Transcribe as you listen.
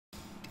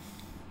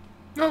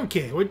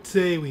Okay, what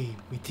say we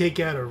take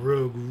out a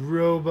rogue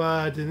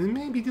robot and then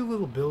maybe do a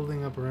little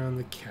building up around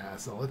the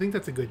castle. I think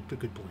that's a good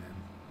plan.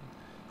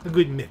 A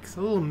good mix.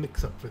 A little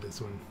mix up for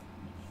this one.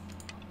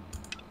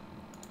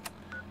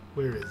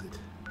 Where is it?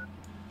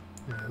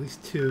 At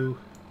least two.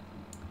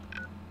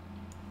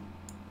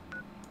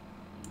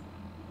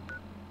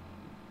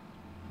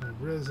 A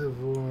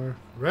reservoir.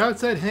 We're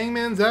outside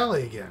Hangman's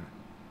Alley again.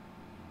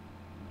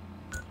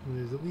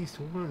 There's at least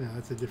one. No,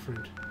 that's a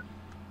different...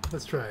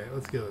 Let's try it.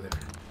 Let's go there.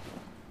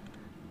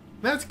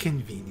 That's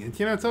convenient.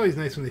 You know, it's always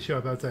nice when they show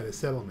up outside a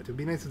settlement. It'd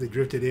be nice if they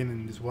drifted in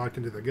and just walked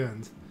into their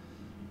guns.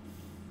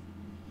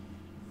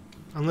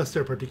 Unless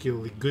they're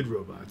particularly good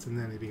robots, and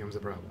then it becomes a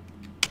problem.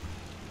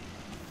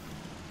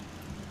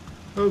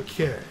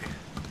 Okay.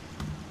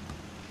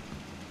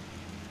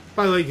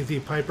 By the way, you can see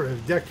Piper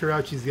has decked her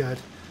out. She's got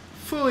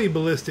fully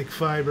ballistic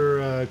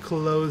fiber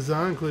clothes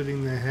on,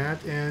 including the hat,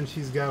 and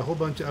she's got a whole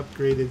bunch of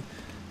upgraded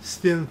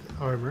synth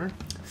armor.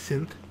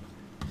 Synth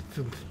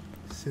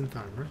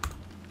armor.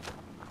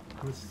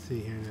 Let's see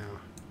here now.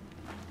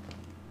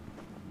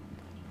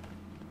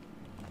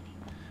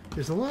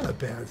 There's a lot of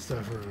bad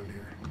stuff around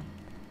here.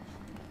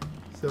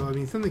 So, I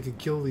mean, something could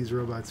kill these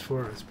robots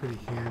for us pretty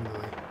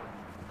handily.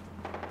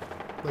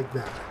 Like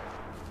that.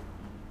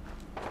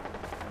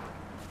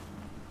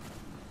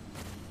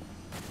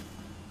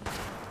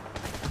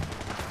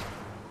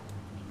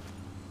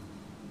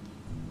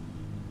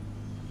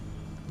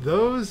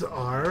 Those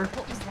are...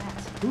 What was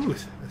that? Ooh,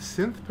 a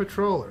synth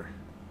patroller.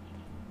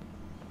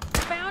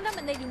 Found them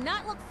and they do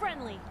not look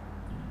friendly.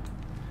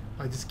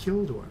 I just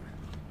killed one.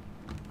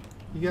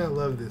 You gotta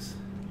love this.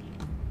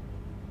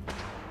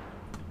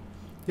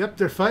 Yep,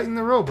 they're fighting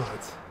the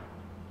robots.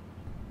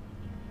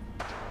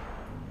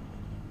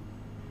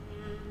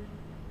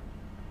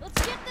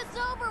 Let's get this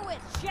over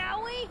with,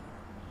 shall we?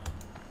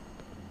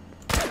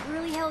 You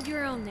really held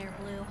your own there,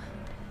 Blue.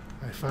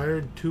 I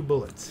fired 2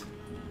 bullets.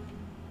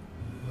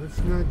 Let's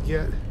not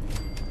get...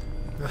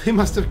 No, he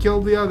must have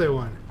killed the other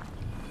one.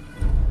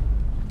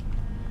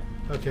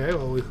 Okay,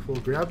 well,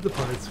 we'll grab the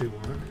parts we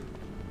want.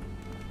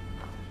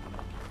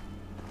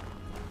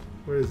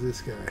 Where's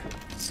this guy?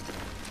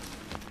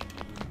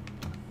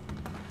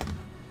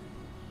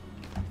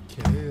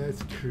 Okay,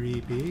 that's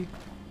creepy.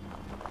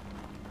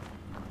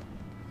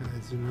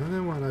 There's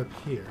another one up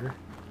here.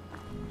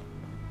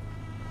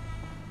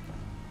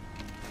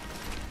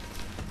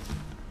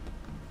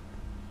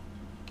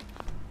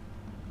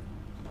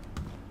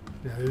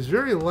 Now, there's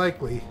very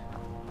likely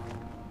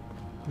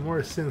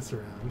more synths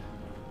around.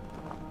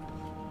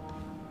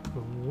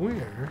 But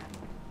where?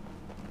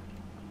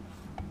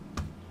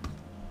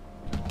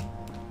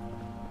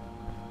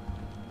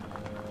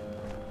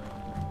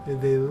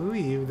 Did they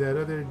leave that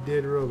other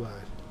dead robot?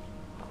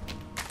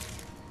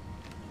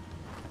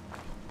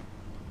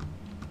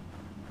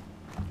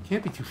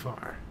 Can't be too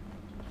far.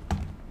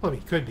 Well, I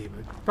mean, could be,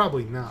 but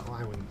probably not,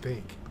 I wouldn't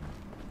think.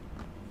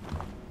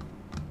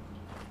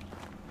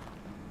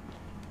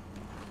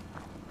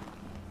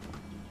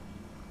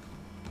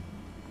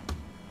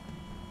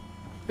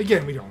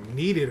 Again, we don't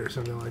need it or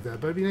something like that,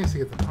 but it'd be nice to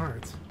get the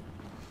parts.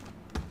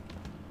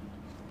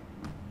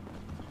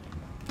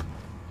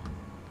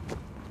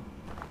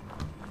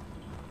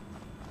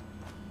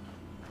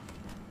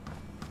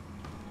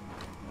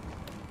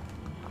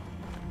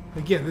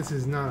 Again, this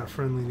is not a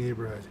friendly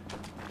neighborhood.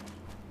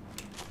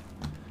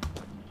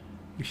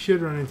 We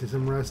should run into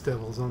some Rust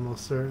Devils,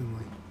 almost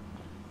certainly.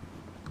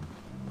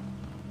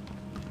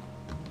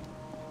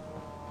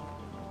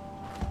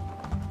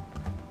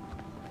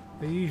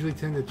 They usually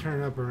tend to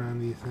turn up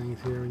around these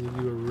things here when you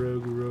do a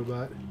rogue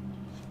robot.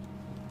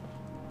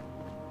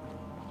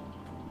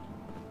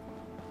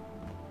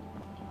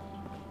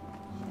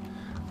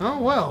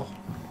 Oh well.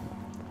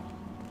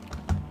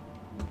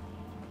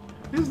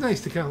 It is nice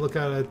to kind of look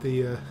out at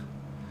the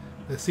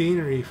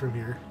scenery from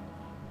here.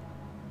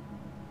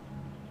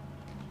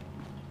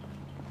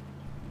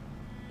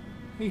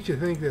 Makes you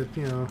think that,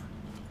 you know,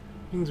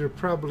 things are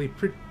probably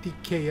pretty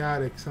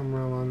chaotic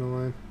somewhere along the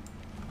line.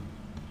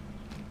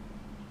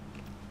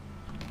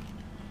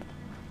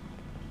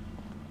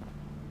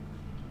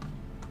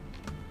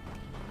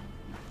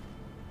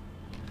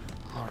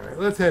 Alright,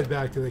 let's head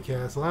back to the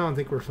castle. I don't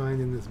think we're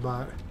finding this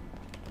bot.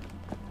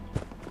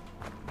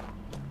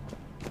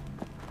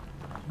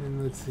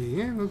 And let's see.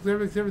 Yeah, looks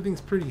everything's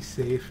pretty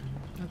safe.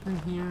 Nothing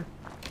here.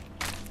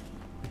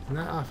 It's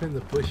not off in the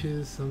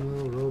bushes. Some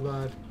little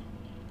robot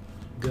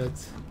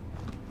guts.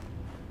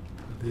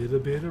 A little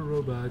bit of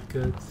robot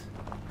guts.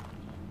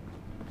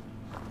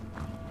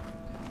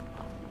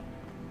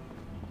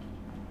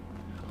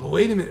 Oh,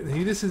 wait a minute.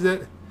 Maybe this is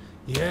it.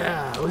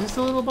 Yeah, it was just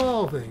a little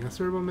ball thing. A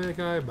Servomatic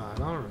Eyebot.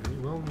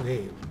 Alright, well,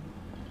 hey.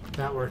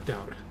 That worked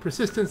out.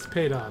 Persistence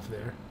paid off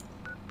there.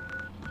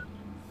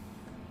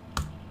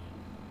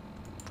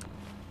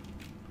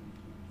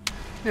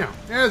 Now,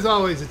 as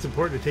always, it's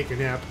important to take a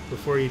nap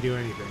before you do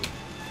anything.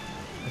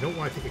 I don't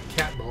want to take a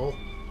cat bowl.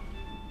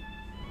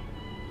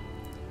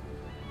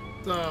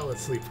 So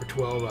let's sleep for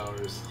 12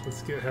 hours.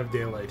 Let's have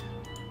daylight.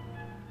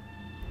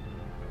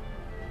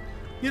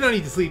 You don't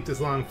need to sleep this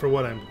long for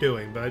what I'm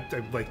doing, but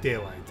I like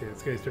daylight.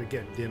 It's going to start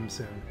getting dim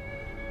soon.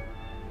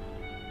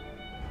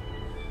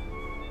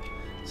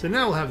 So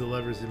now we'll have the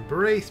levers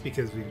embraced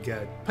because we've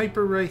got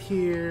Piper right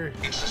here.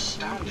 It's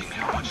astounding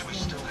how much we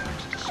still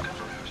have to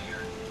discover out here.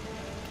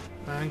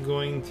 I'm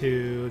going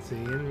to, let's see,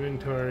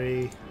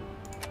 inventory,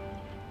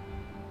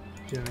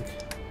 junk,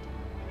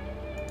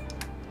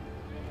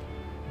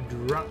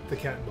 drop the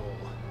cat bowl.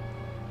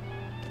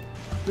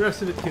 The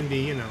rest of it can be,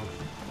 you know,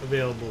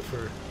 available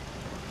for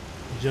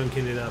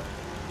junking it up.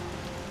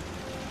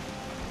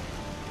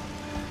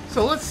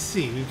 So let's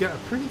see, we've got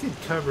pretty good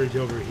coverage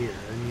over here.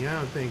 I mean, I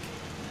don't think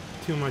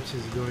too much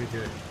is going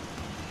to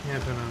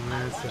happen on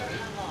that side.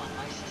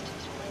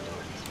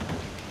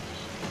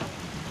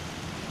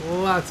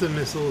 Lots of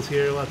missiles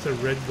here, lots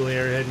of red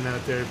glare heading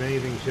out there if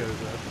anything shows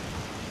up.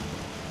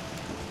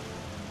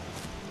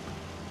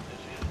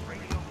 This is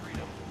Radio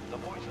Freedom, the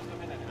voice of the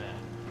Minuteman.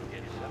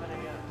 It's 7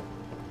 a.m.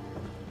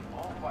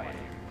 All quiet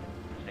here.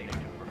 Stay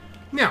tuned for...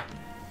 Now,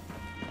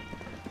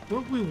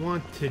 what we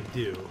want to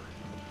do,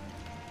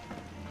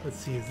 let's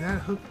see, is that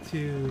hooked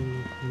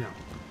to, no.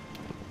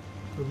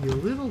 There'll be a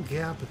little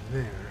gap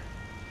there.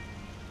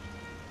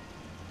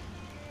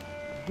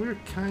 We're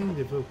kind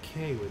of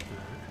okay with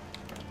that.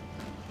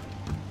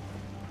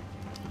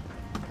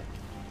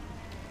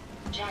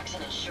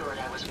 Jackson ensured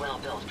I was well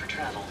built for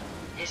travel.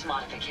 His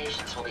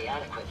modifications will be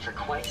adequate for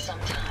quite some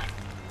time.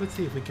 Let's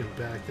see if we can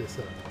back this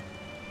up.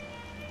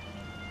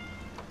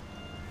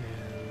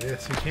 And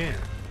yes, we can.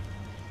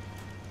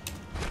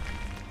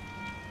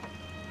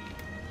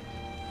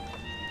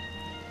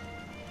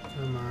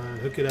 Come on,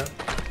 hook it up.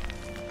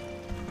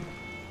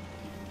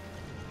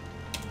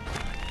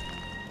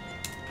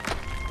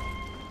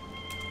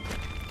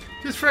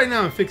 Just right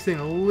now I'm fixing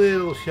a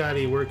little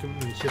shoddy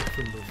workmanship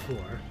from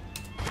before.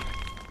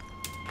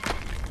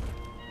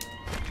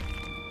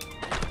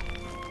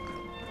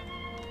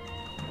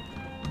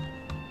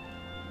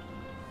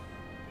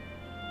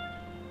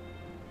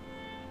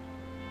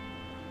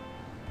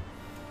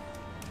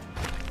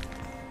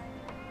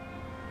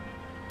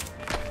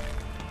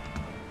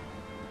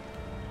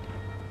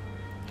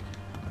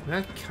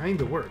 That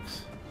kind of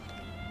works.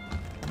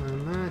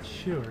 I'm not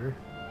sure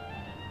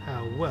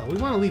how well. We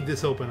want to leave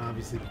this open,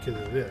 obviously, because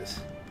of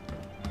this.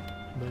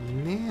 But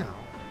now...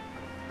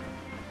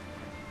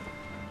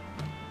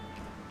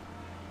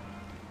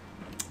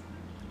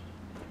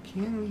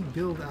 can we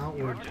build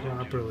outward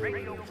properly?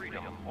 Radio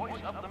Freedom, voice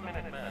of the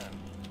Minuteman.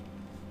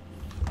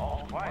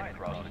 All quiet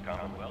across the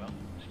Commonwealth.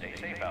 Stay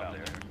safe out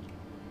there.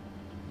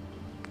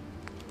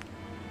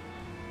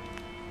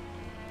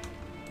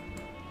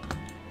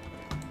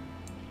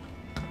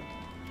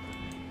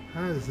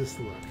 How does this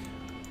look?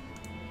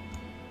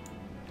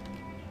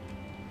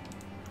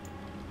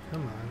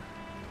 Come on.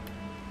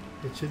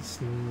 It should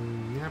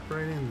snap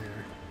right in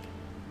there.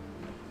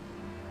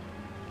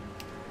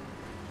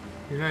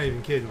 You're not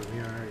even kidding with me,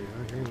 are you?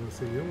 Okay, let's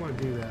see. You don't want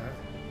to do that.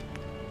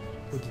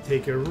 Would you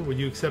take a roof? Would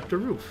you accept a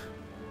roof?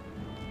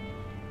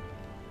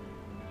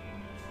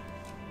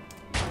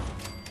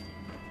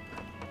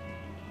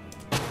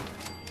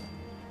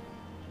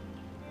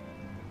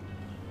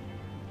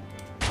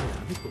 Yeah,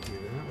 I think we'll do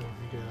that.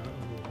 We'll get out a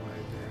little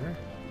wide there.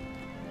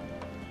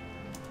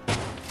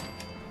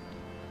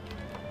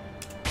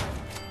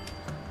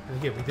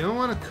 Again, we don't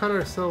want to cut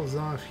ourselves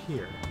off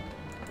here.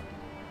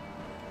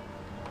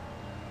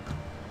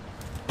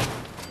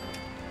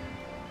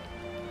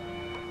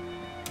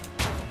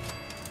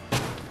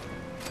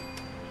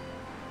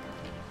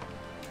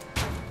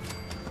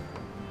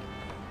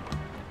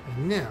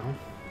 And now,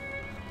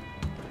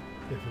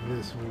 if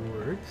this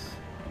works,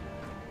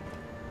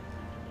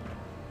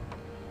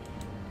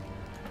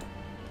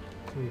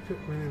 can we put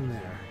one in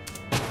there?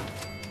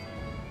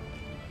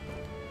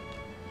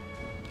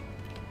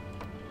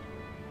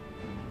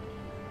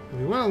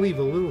 We want to leave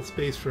a little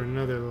space for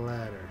another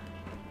ladder.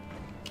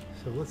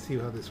 So let's see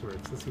how this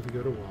works. Let's see if we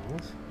go to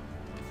walls.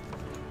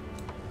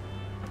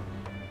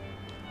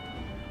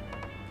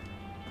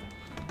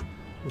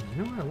 Well,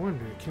 you know what I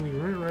wonder? Can we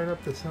run it right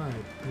up the side?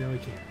 No, we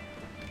can't.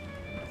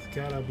 It's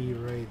gotta be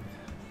right.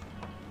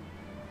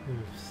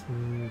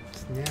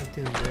 Snapped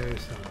in there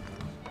something.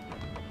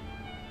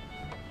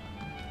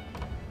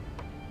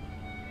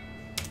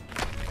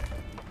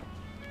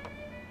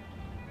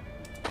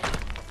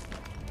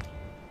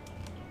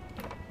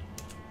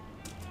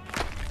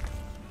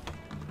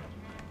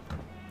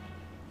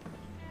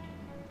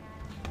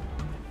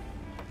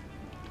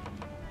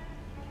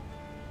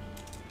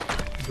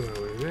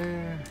 Doorway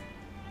there.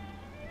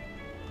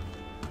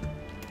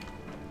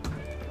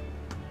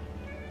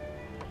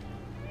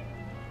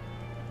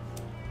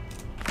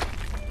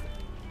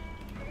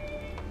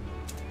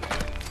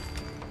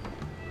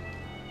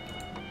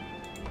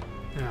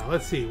 Now,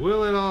 let's see.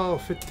 Will it all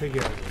fit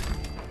together?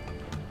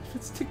 It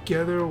fits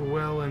together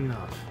well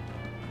enough.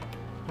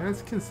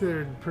 That's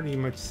considered pretty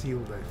much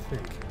sealed, I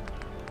think.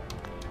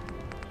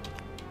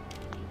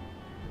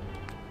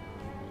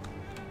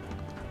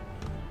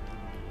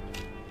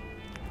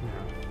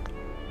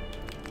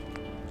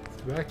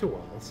 Back to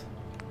walls.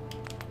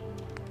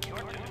 You're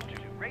tuned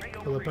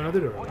Pull up another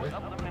Voice doorway.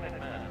 of the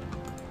Minutemen.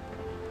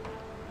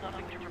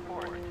 Nothing to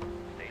report.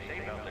 Stay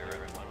safe out there,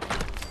 everyone.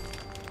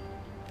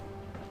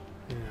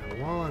 And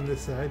a wall on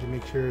this side to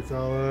make sure it's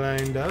all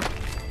lined up.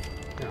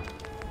 Now,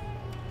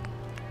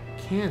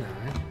 can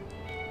I?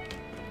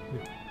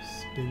 No.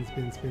 Spin,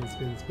 spin, spin,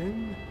 spin,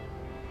 spin.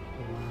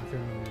 Lock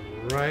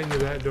them right into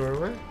that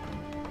doorway.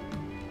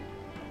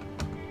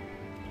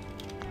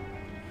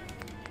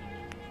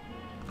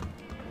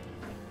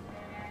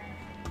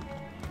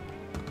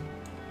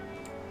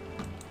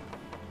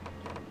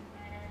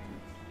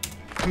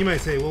 You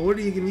might say, well, what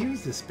are you going to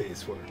use this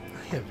space for?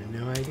 I have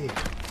no idea.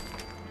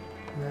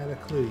 Not a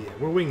clue yet.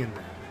 We're winging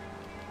that.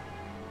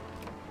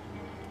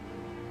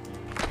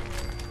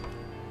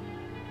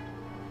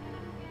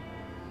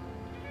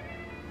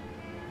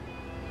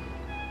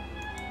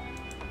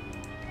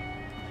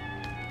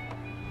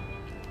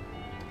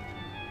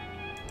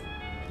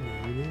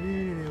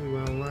 We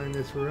want to line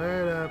this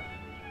right up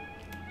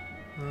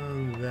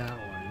on that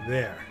one.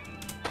 There.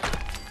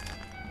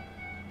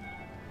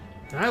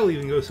 And I will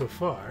even go so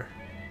far.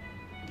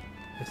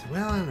 I said,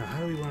 well, I don't know. How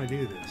do we want to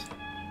do this?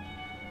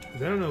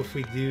 'Cause I don't know if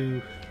we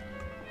do...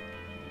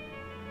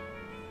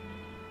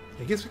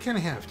 I guess we kind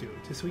of have to.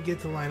 Just so we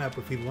get to line up.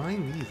 If we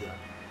line these up...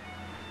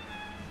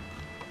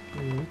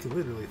 I mean, we could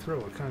literally throw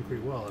a concrete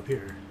wall up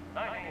here.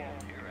 9 a.m.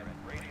 here at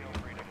Radio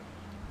Freedom.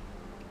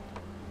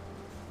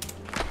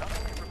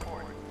 Nothing to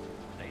report.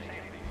 Stay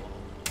safe, people.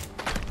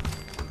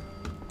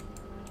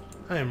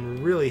 I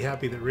am really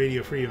happy that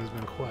Radio Freedom has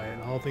been quiet.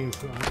 All things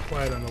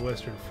quiet on the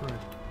Western Front.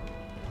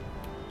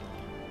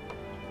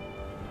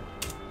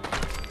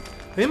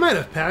 They might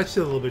have patched it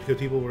a little bit because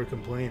people were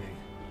complaining.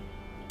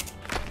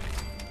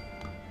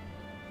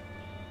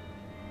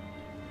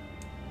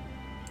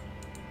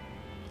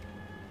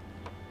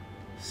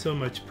 So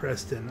much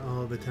Preston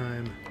all the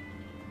time.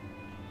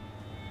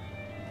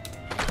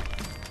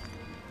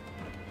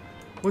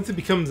 Once it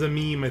becomes a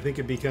meme, I think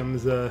it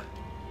becomes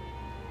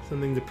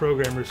something the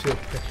programmers feel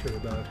pressure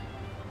about.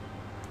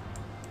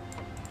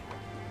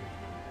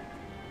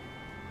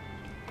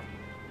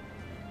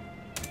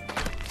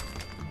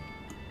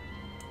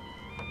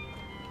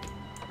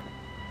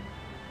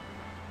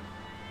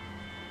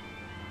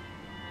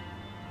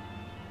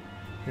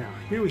 Now,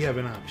 here we have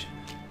an option.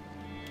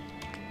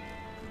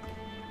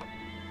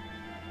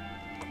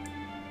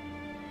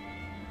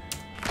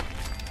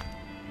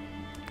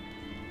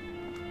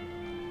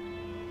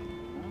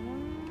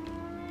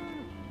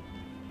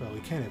 Well, we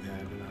kind of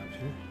have an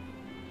option.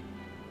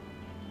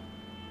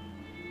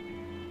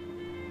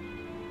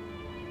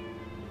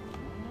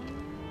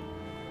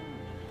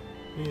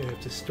 Maybe I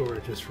have to store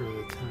it just for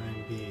the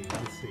time being.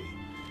 Let's see.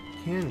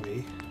 Can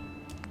we?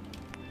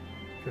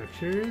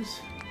 Structures.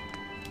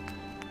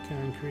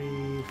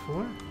 Concrete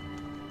floor.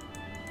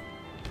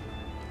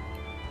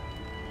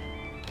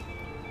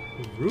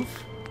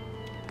 Roof.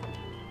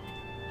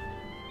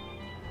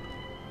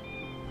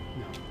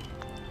 No.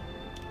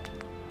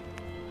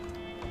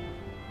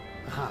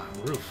 Aha,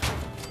 roof.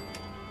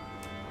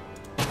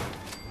 Does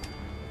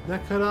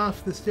that cut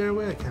off the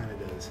stairway? It kind of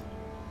does.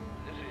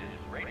 This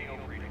is Radio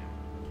Freedom.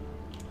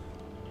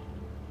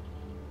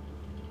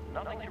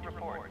 Nothing to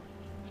report.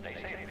 Stay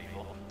safe,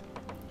 people.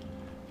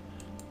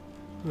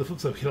 It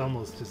looks like we could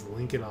almost just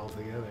link it all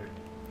together.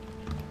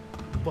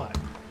 But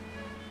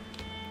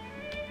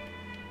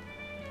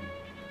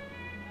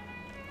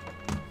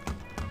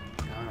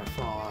I'm gonna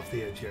fall off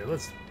the edge here.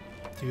 Let's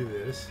do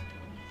this.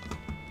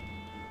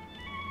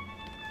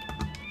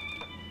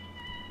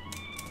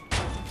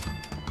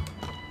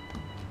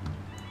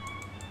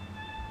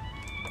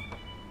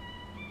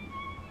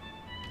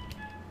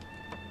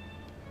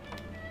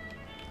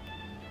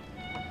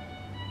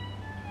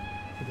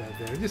 Put that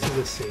there, just as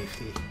a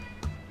safety.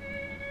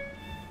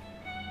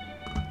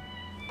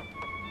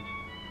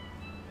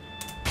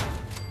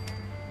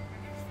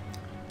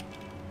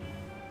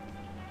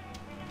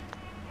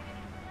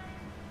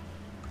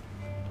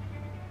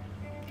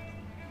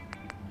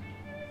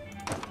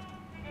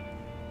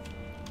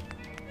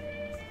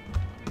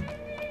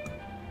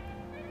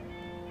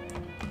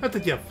 Not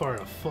that you have far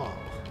to fall.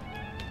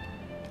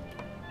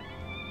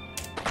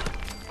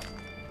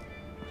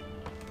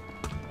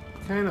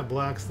 Kind of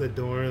blocks the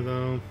door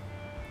though.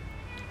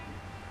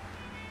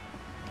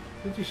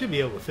 But you should be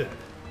able to fit.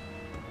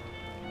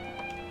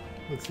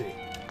 Let's see.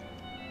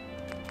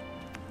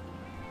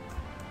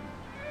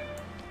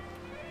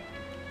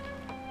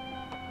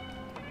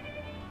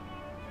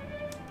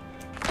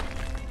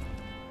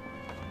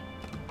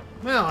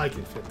 Well, I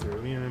can fit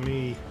through, you know what I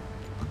mean?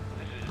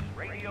 This is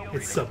Radio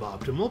It's Freedom.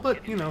 suboptimal,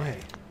 but you know, hey.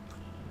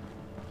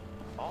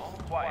 All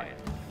quiet.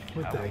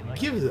 What How we that like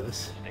gives it.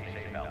 us Stay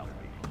safe out there,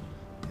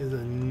 people. is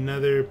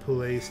another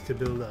place to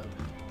build up.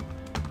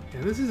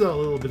 And this is all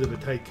a little bit of a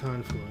tight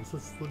confluence.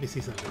 Let me see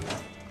something.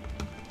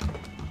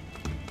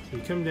 So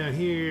you come down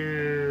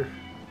here,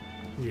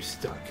 and you're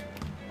stuck.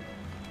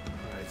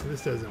 Alright, so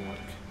this doesn't work.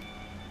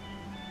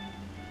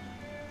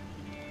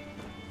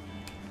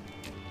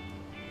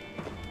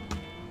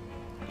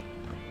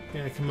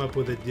 Yeah, I come up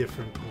with a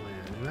different plan.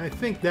 And I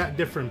think that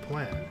different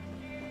plan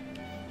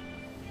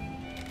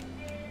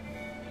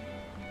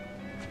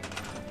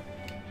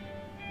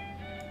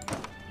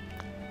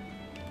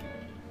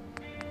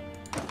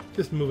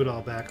just move it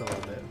all back a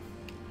little bit.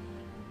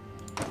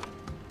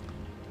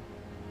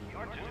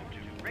 You're tuned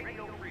to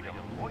Radio Freedom,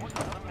 voice of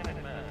the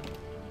Minuteman.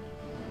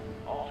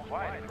 All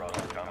quiet across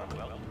the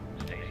Commonwealth.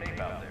 Stay safe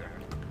out there.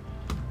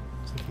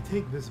 So if you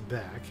take this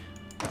back,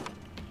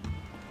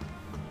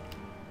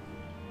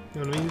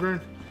 you know what I mean,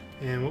 Vern?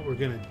 And what we're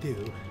gonna do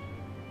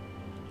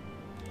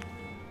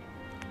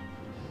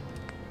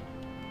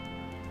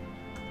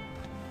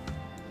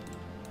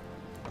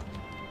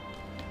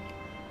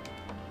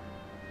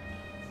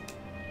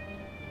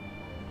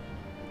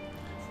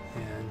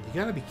you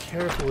gotta be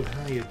careful with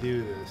how you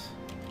do this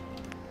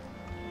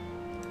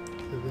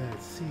so that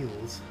it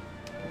seals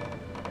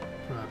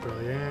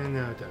properly, and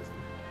no it doesn't.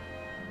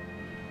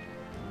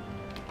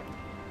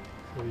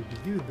 So if you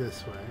do it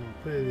this way,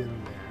 we'll put it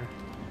in there.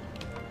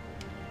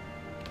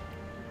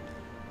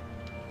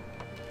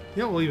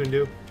 You know what we'll even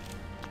do?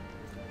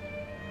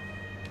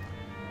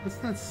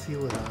 Let's not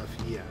seal it off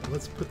yet.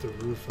 Let's put the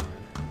roof on.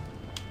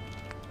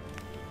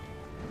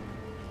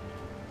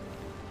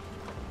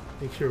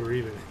 Make sure we're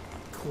even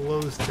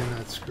close to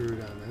not screwed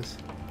on this.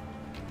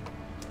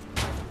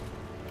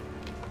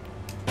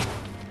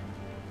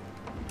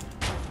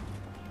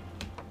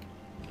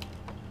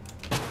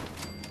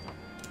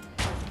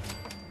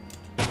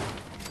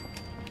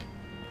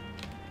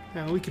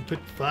 Now we could put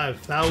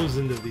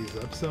 5,000 of these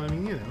up, so I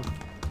mean, you know.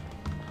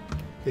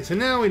 Okay, so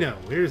now we know.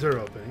 Here's our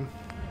opening.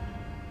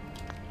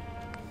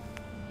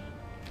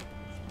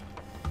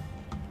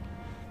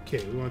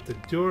 Okay, we want the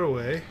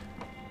doorway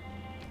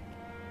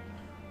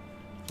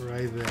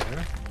right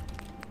there.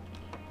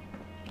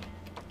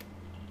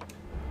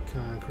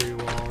 Concrete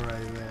wall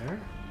right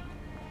there.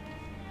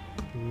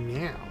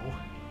 Now,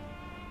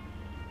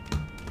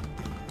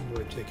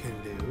 which I can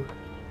do.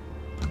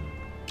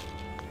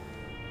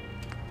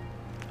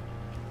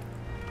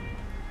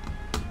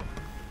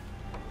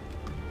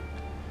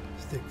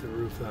 Stick the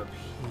roof up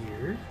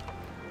here.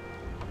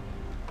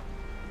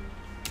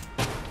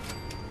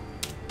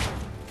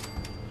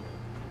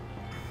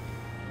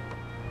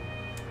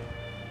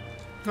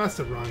 That's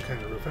the wrong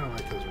kind of roof. I don't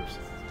like those roofs.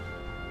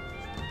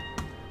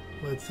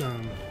 Let's,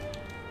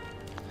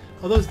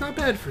 although it's not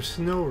bad for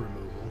snow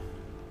removal.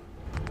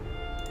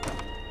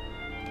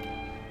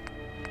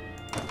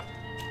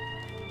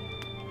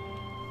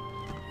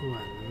 We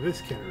want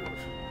this kind of roof.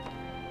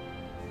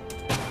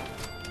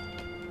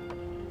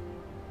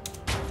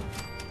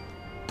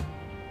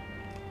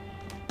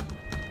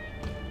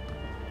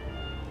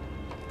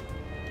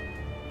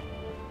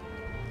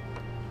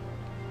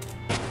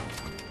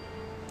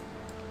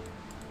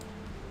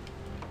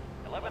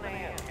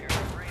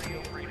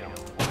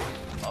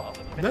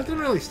 Nothing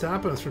really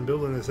stopping us from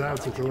building this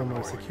out so it's a little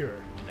more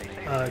secure.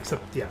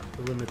 Except, yeah,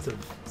 the limits of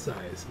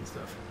size and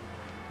stuff.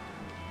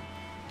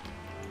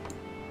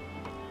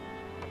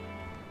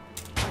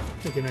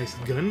 Make a nice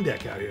gun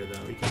deck out here,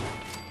 though. We can...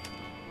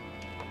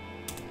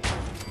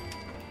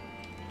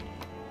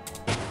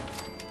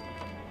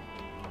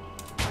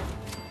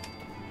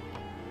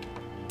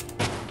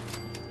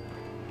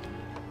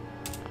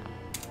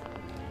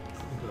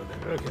 Go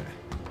there. Okay.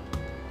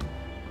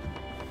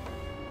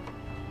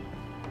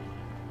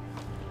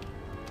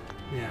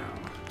 Now,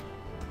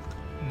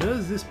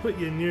 does this put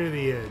you near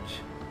the edge?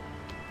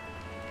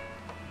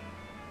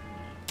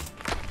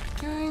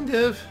 Kind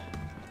of.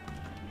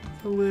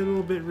 It's a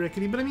little bit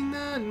rickety, but I mean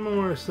not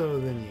more so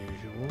than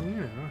usual,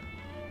 you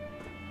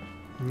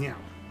know.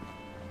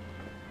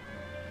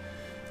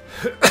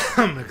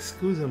 Now.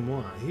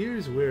 Excusez-moi.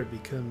 Here's where it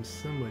becomes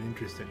somewhat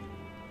interesting.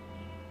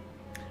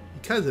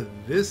 Because of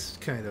this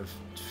kind of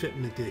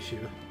fitment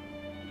issue,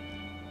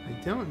 I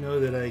don't know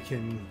that I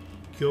can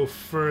go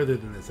further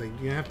than this. Like,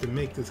 you have to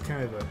make this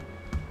kind of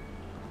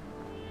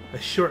a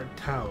short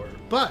tower,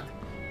 but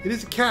it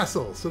is a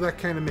castle, so that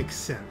kind of makes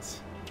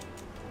sense.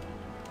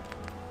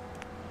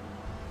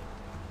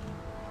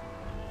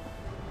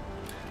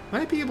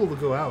 Might be able to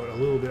go out a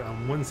little bit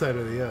on one side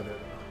or the other,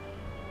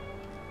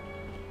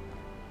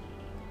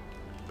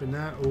 but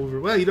not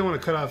over. Well, you don't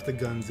want to cut off the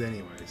guns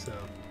anyway, so.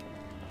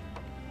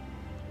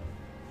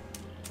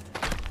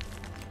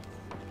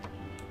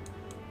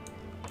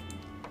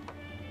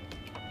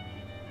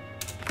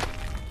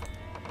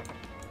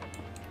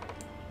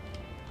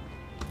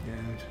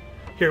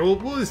 Here,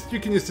 you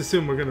can just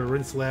assume we're going to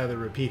rinse, lather,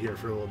 repeat here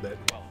for a little bit.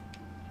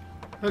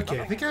 Okay,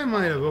 I think I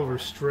might have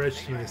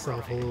overstretched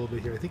myself a little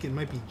bit here. I think it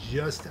might be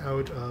just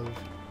out of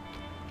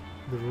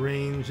the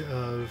range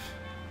of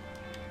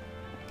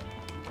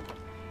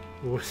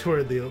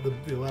where the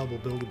allowable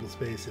buildable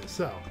space is.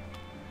 So,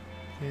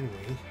 can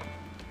we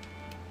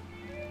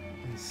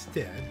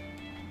instead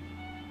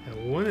at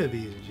one of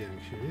these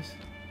junctures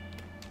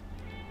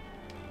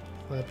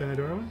flap in a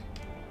doorway?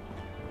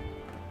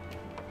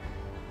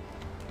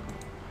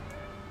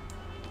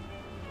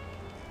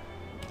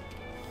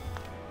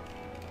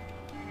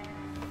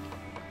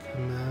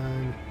 Come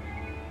on.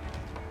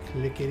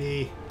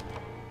 Clickety.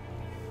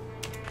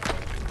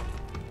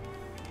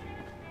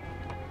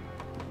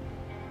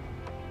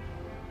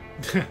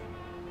 That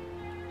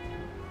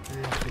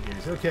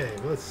figures. Okay,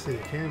 let's see.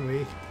 Can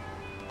we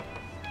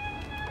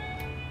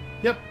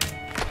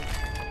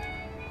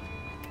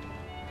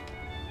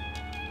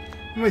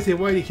You might say,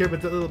 why do you care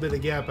about the little bit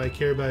of gap? I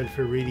care about it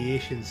for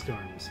radiation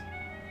storms.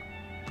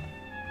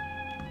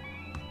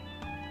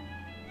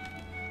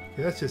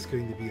 Okay, that's just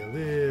going to be a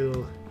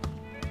little...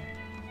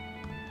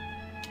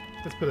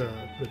 Let's put a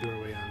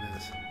doorway on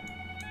this.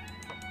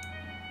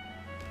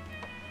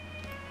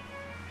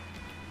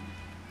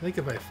 I think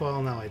if I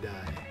fall now, I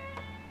die.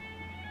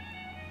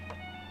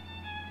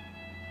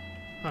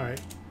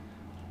 Alright.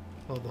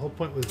 Well, the whole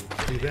point was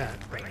to do that.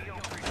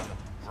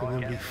 So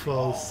then he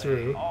falls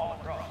through.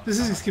 This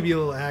is just going to be a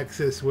little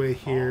access way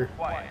here.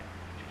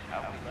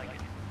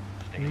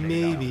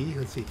 Maybe.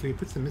 Let's see. Can we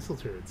put some missile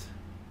turrets?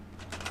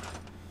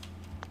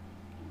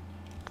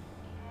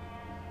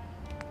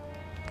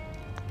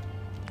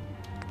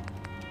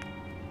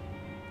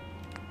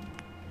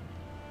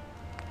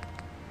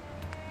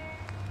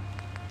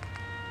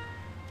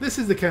 This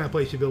is the kind of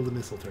place you build a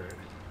missile turret.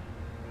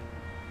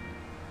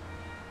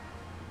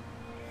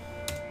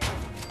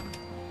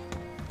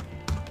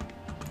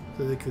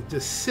 So they could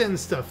just send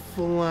stuff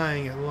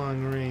flying at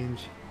long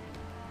range.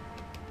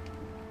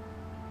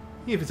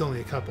 Even if it's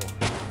only a couple.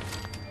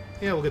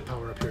 Yeah, we'll get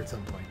power up here at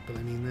some point, but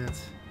I mean,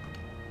 that's...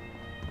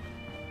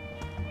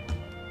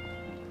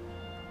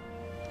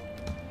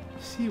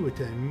 See what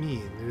I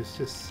mean? There's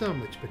just so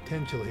much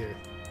potential here.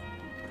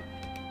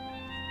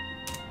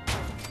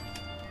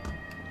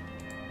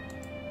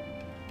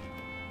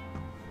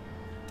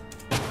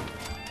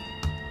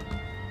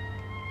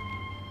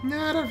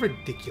 Not a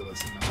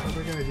ridiculous amount, but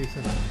we're gonna do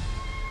something.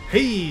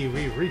 Hey,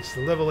 we've reached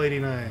level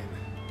 89.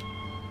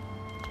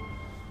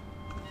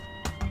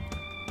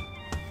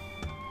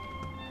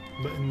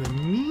 But in the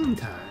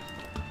meantime,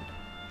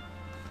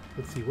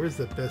 let's see, where's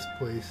the best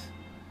place?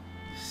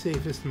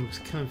 Safest,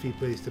 most comfy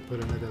place to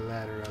put another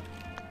ladder up.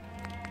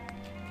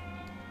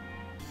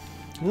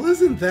 Well,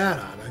 isn't that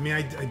odd? I mean,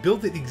 I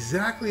built it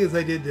exactly as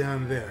I did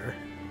down there.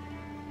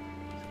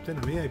 Then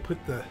to me, I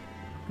put the...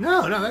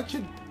 No, that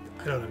should...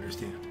 I don't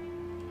understand.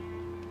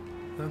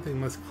 Something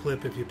must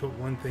clip if you put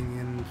one thing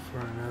in for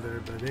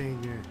another, but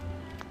ain't gonna...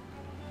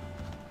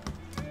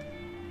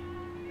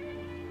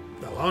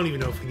 Well, I don't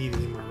even know if we need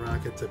any more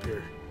rockets up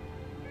here.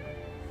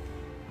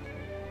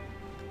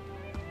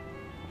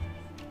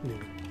 I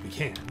mean, we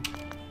can.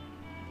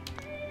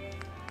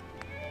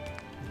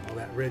 All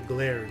that red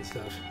glare and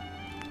stuff.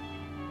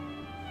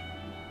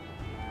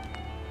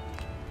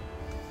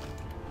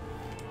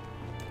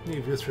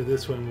 Maybe just for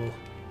this one, we'll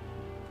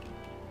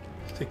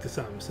stick to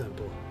something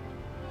simple.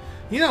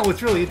 You know,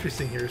 what's really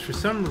interesting here is for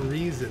some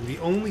reason, the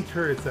only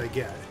turrets I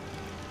get,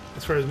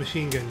 as far as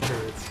machine gun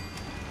turrets,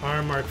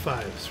 are Mark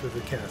 5s for the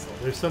castle.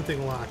 There's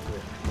something locked there.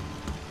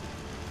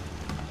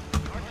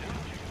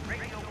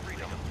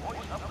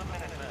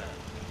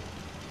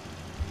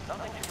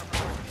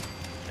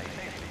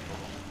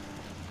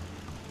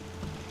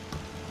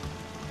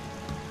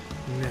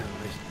 Now,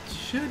 I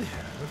should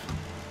have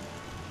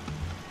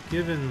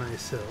given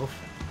myself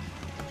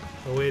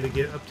a way to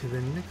get up to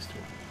the next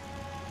one.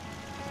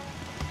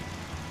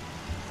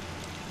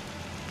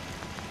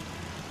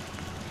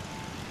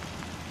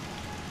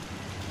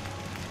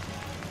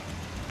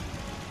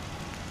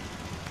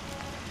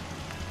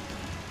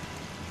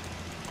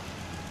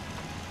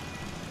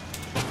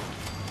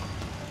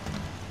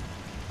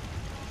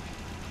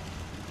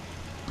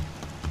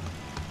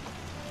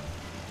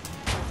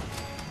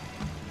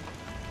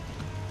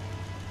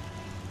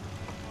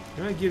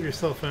 You want to give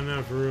yourself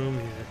enough room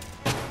here.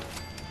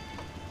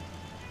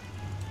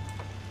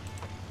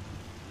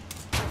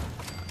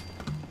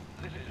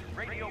 This is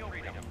Radio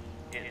Freedom.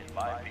 It is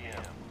 5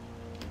 p.m.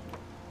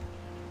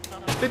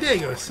 The day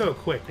goes so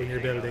quick when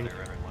you're building.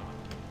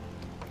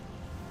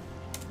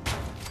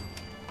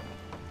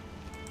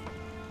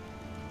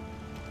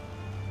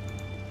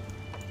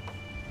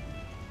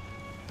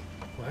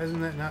 Why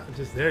isn't that not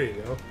just... There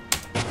you go.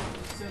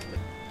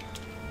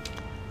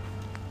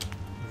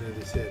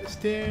 Another set of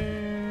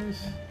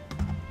stairs.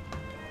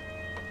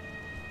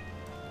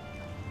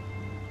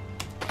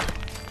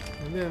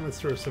 And then let's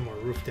throw some more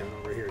roof down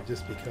over here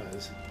just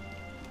because.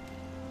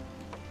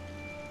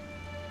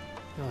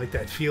 I like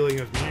that feeling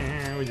of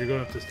when you're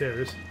going up the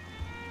stairs.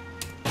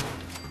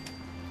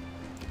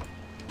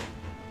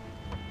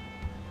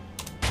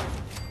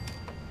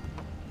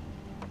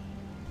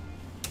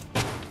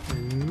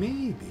 And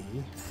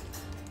maybe...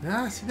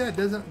 Ah, see, that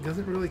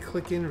doesn't really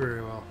click in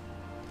very well.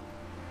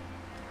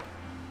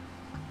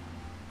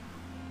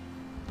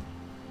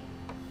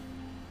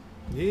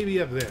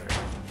 Maybe up there.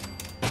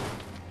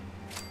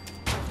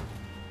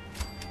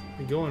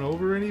 We going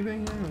over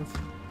anything? Yeah, let's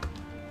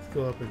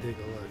go up and take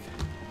a look.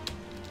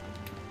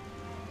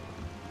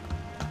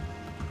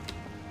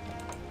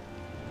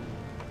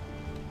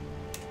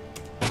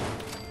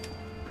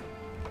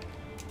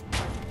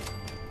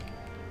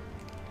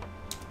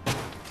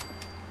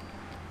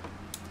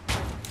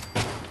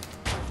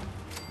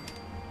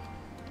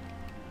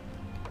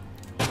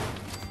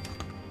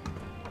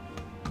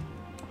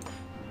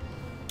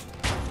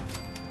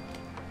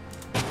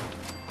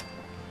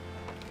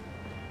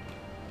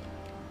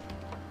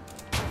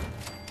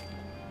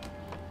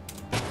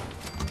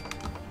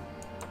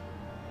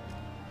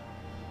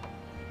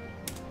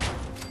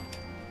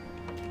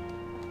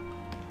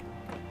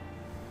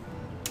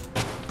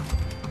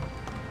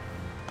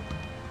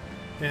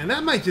 And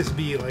that might just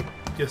be like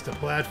just a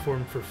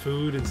platform for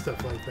food and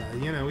stuff like that.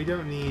 You know, we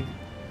don't need,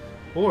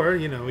 or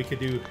you know, we could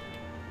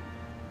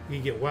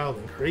get wild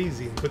and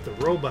crazy and put the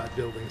robot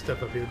building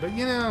stuff up here. But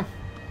you know,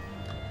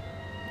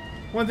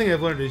 one thing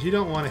I've learned is you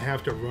don't want to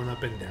have to run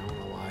up and down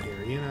a lot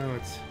here. You know,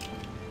 it's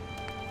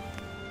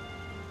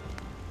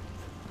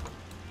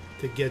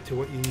to get to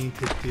what you need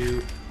to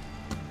do.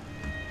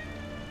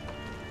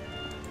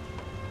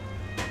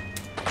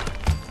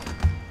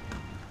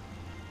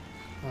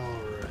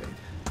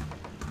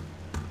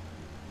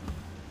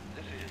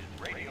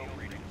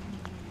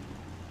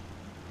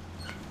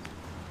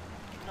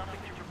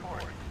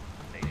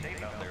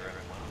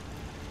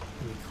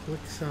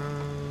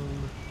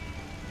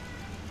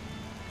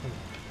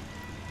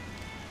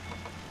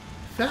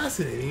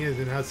 Fascinating,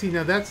 isn't it? Now, see,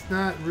 now that's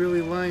not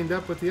really lined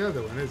up with the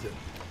other one, is it?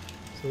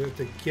 So we have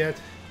to get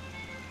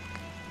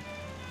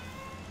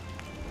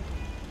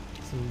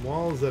some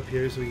walls up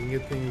here so we can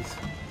get things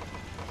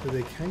so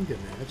they kind of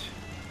match.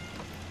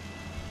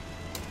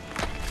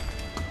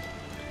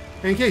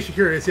 And in case you're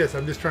curious, yes,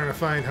 I'm just trying to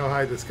find how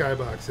high the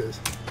skybox is.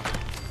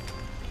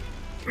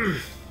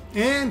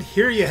 And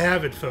here you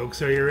have it,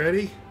 folks. Are you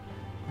ready?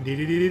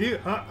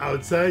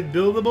 Outside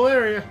buildable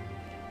area.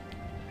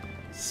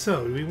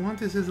 So, do we want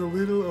this as a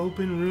little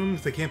open room?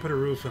 Because they can't put a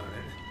roof on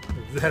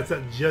it. That's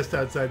just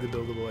outside the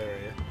buildable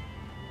area.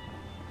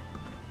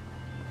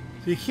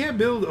 So you can't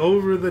build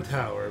over the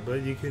tower,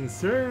 but you can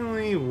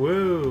certainly,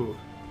 whoa,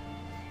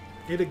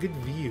 get a good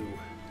view.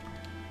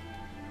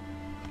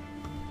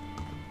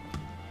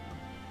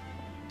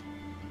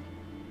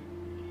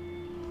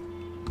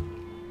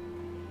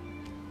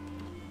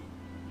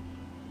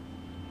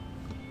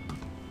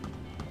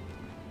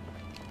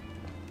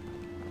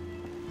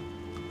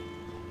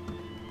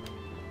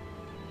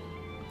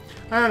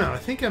 I don't know. I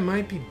think I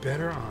might be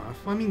better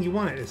off. I mean, you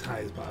want it as high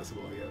as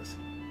possible, I guess.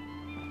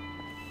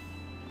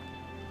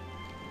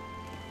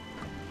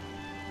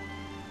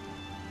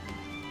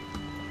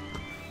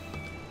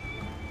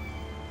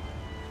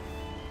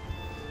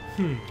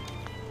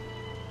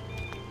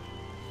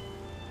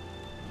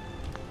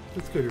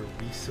 Let's go to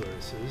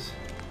resources.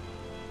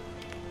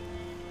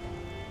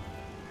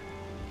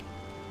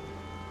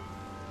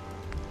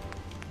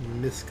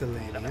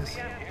 Miscellaneous.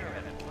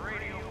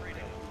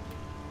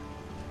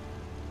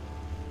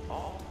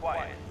 All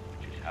quiet,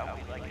 which is how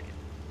we like it.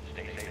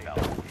 Stay safe out.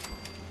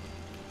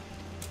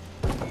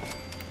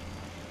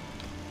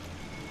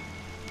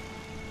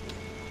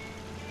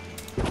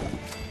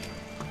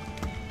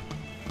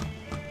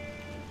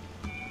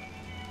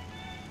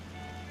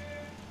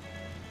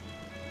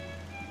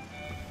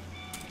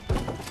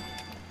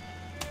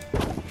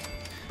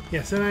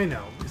 Yes, and I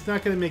know. It's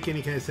not going to make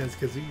any kind of sense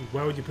because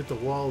why would you put the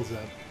walls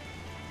up?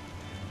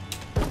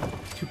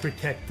 To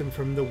protect them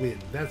from the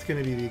wind. That's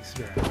going to be the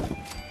experiment.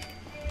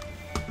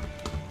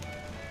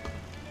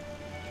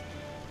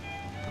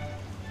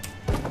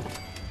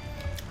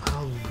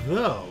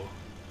 Although,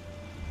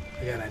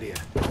 I got an idea.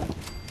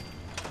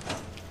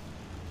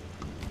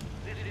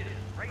 This is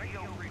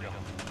Radio Freedom,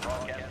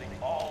 broadcasting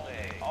all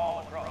day,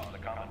 all across the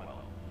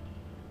Commonwealth.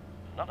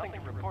 Nothing to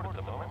report at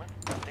the moment.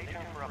 Stay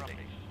tuned for updates.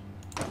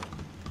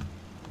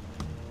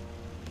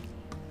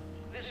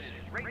 This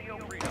is Radio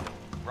Freedom,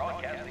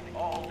 broadcasting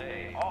all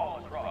day,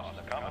 all across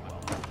the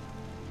Commonwealth.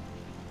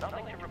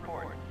 Nothing to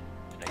report.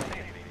 Stay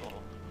safe,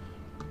 people.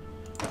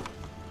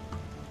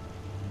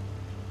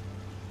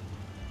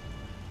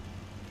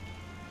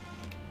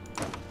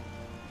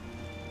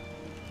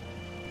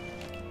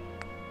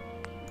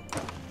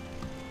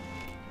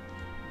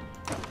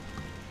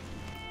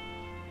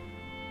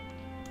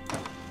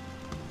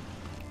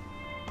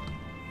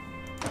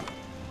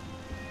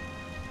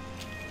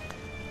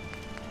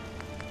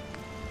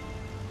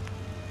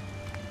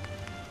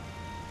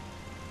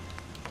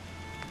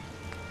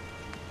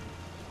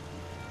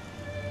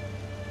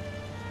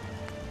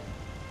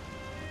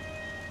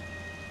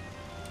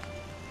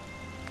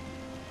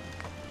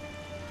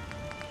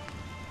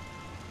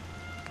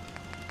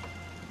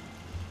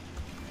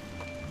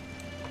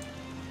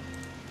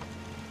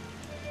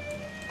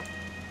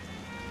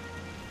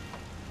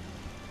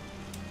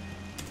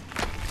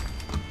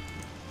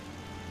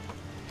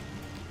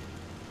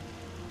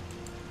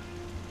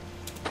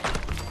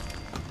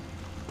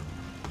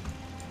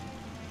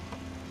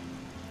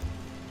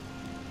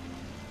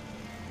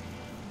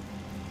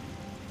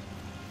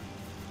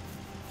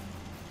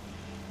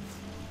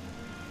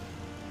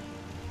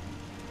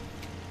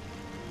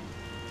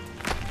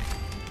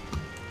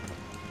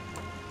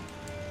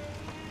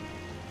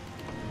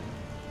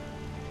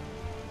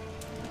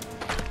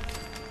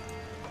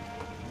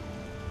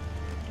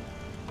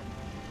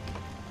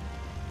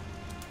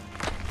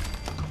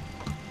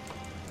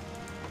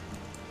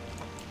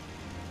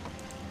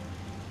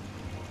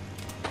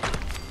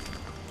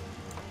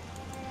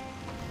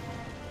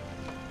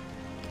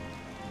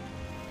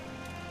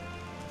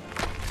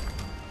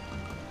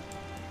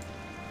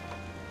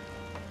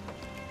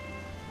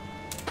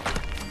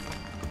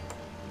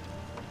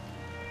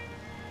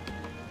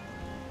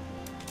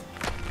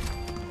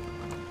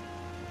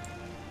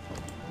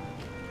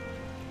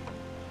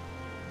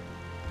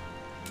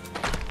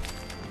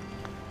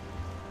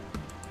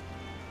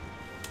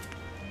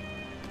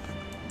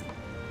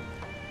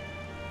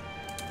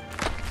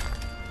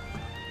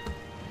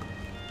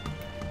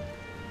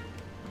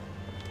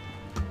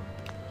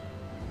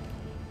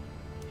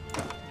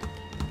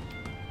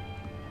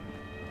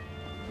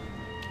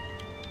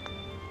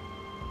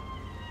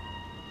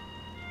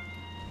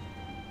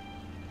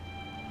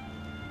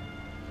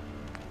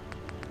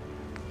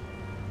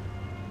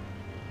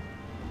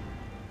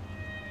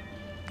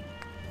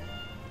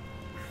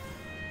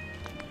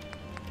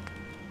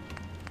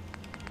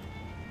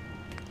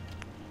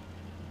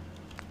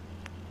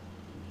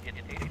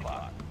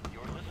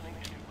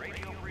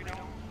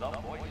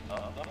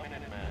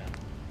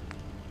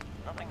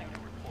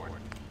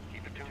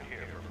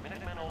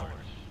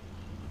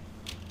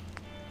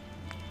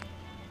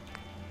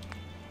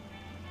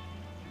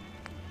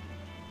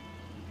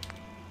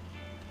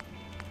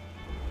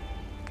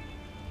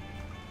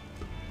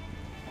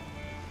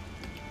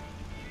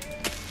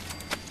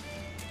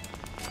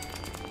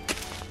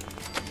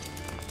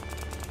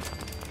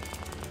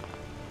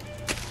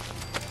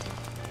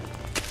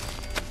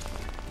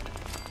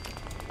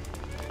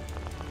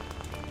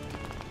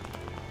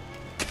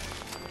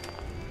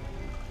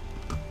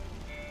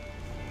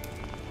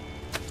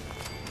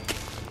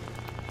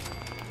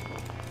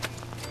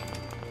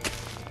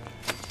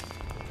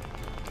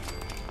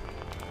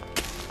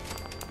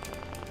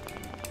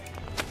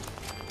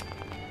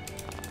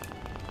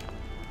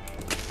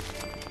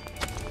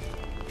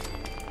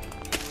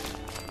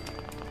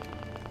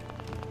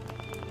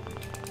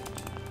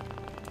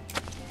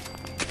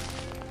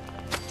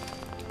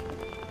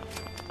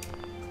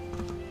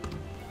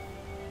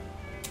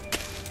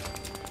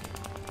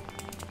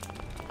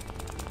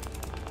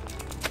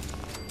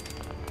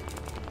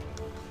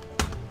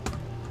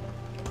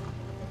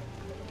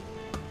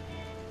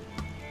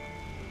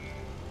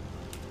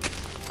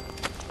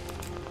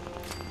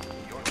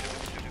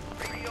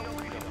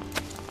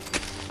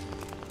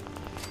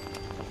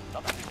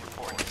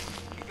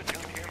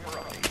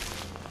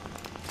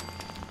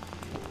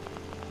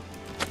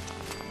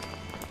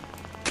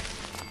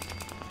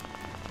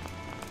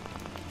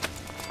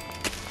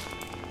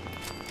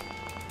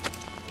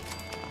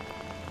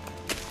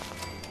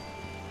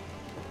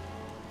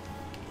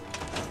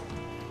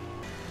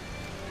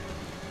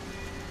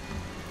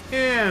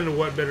 And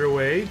what better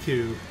way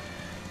to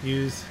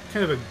use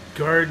kind of a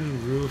garden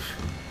roof,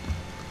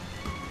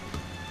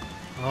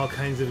 all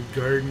kinds of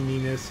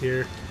gardeniness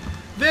here,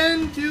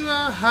 than to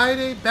hide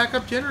a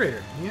backup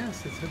generator.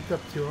 Yes, it's hooked up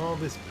to all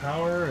this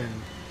power and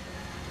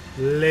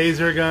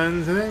laser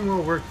guns, and then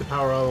we'll work the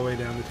power all the way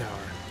down the tower.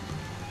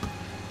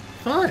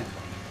 Fun!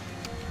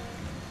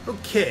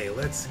 Okay,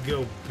 let's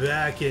go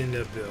back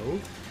into build.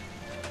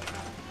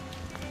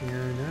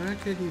 Yeah, not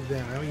gonna do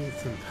that. I need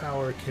some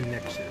power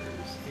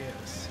connectors.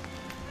 Yes.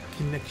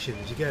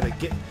 Connections. You gotta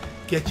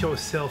get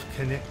yourself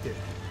connected.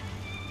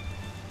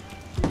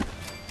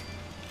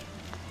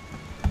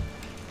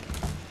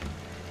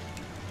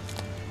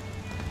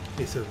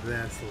 Okay, so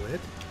that's lit.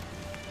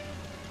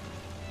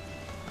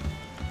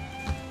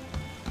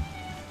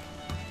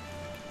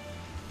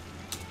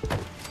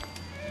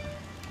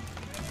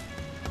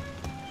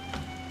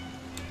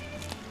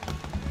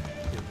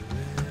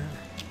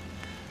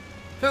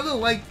 That little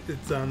light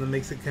that's on that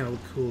makes it kind of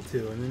look cool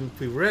too. And then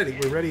if we're ready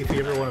if you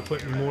ever want to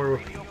put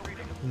more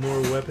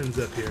weapons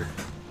up here.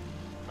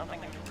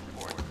 Nothing to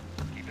report.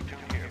 Keep it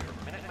tuned here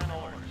for Minutemen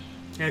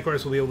alerts. And of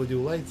course we'll be able to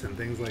do lights and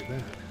things like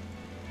that.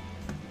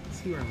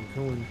 Let's see where I'm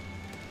going.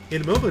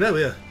 In a moment, oh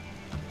yeah.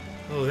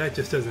 Oh, that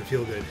just doesn't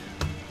feel good.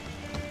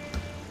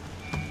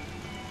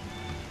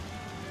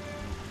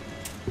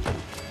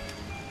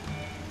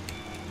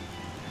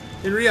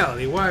 In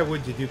reality, why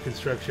would you do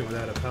construction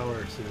without a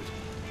power suit?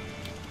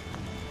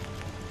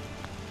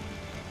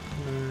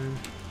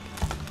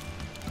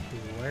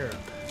 Wire up.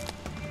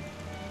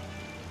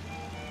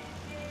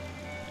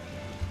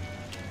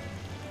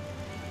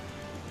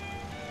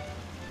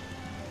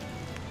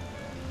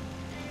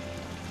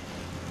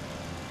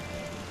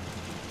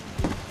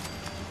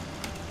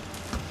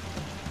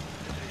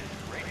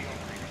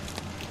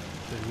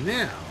 So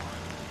now,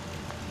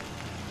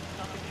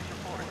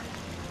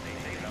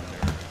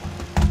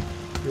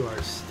 do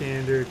our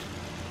standard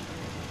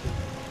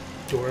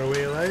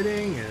doorway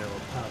lighting, and it'll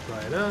pop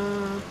right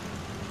up.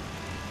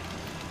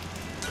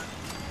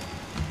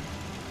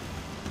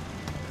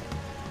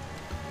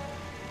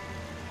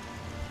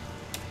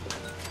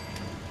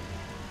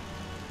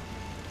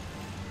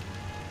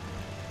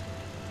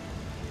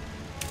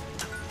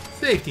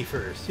 Safety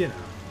first, you know.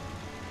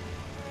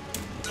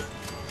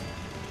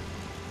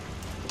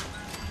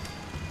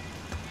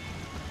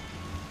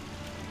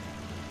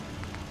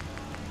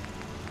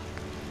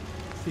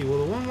 Let's see,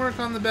 will the one work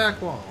on the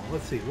back wall?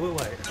 Let's see, what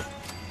light?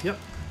 Yep,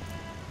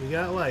 we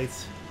got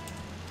lights.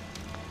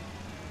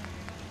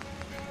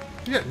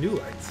 We got new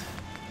lights.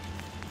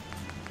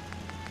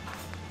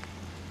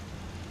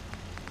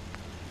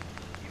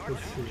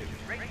 Let's see.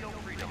 Radio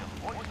Freedom,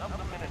 voice of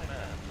the Minutemen.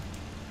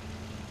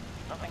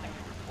 Nothing to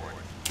report.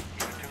 Keep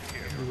it tuned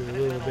here for A little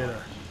Minutemen bit alerts.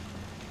 of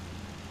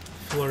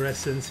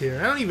fluorescence here.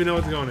 I don't even know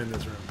what's going in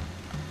this room.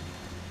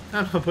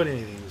 I'm not gonna put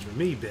anything in this room.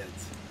 Me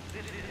beds.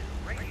 This is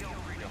Radio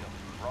Freedom,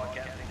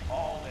 broadcasting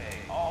all day,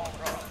 all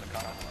across the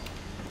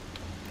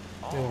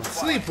Commonwealth. They won't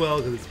sleep well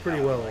because it's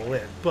pretty well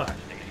lit, but Stay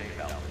safe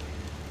out there.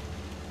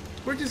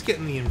 we're just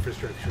getting the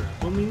infrastructure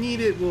up. When we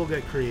need it, we'll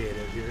get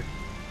creative here.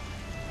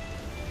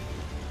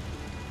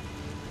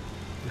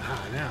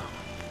 Ah, now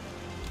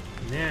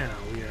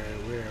we are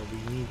where we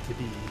need to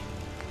be.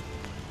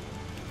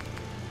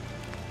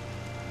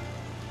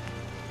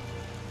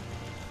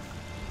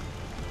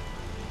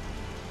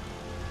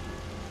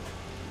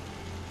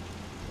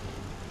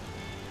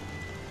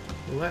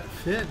 Will that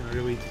fit, or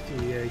do we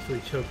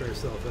actually choke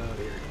ourselves out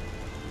here?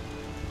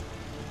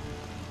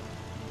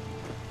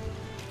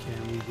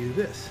 Can we do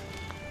this?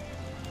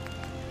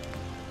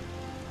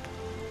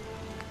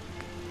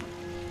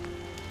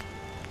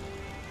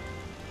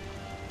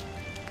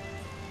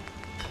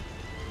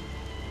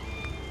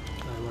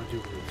 I want to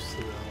do roofs, so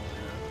that'll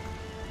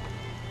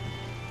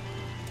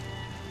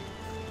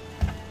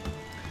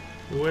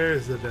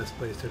Where's the best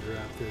place to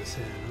drop this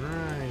in?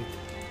 Right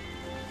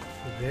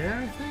there,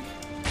 I think?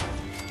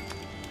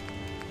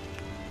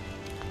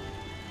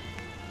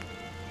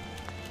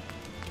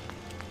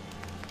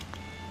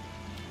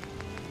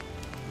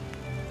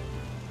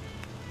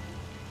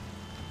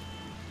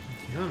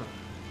 Yeah.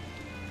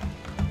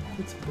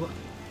 It's blood.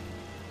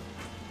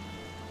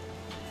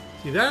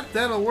 See,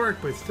 that'll work,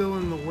 but it's still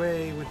in the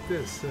way with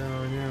this, so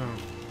no.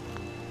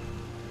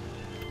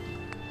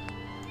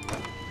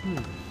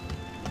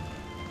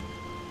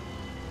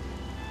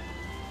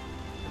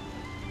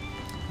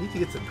 Need to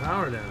get some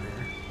power down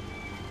here.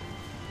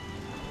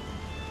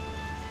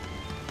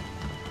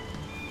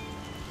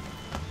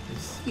 I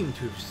seem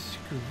to have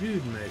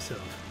screwed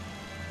myself.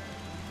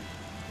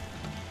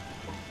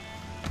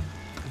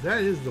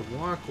 That is the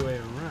walkway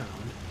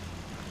around.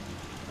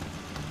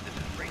 This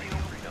is Radio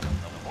Freedom,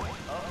 the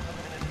voice of the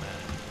Minutemen.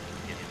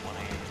 It's 1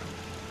 a.m.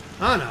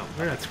 Oh no,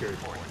 we're not screwed.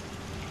 Keep it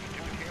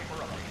tuned here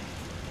for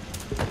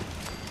updates.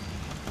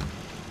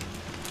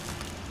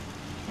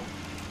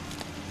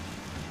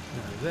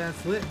 Now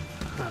that's lit.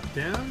 Hop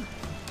down.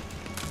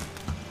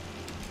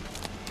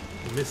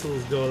 The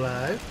missiles go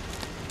live.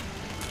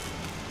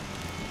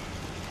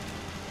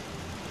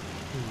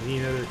 We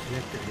need another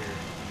connector here.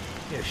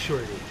 Yeah,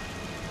 shorty.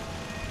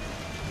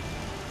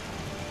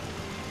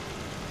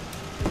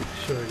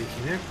 shorty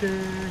connector.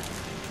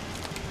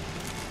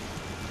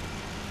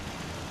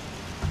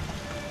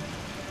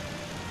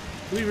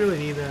 Do we really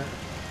need that?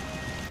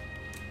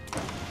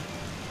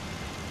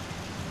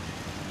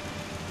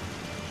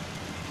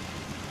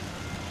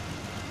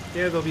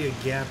 Yeah, there'll be a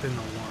gap in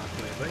the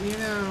walkway, but you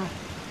know,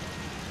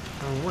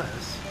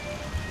 unless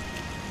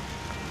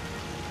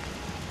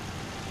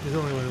there's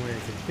only one way I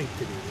can think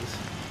to do this,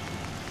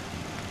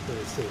 but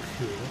it's so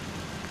cool.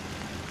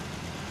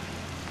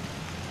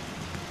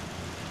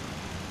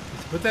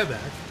 Let's put that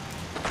back.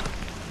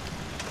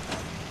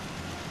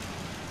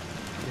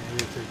 Okay, we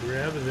have to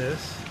grab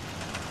this.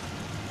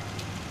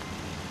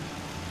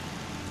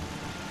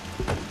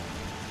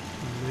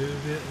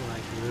 Move it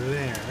like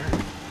there.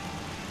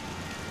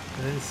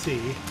 And then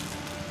C.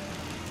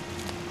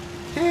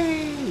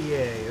 Hey!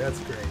 Yay, that's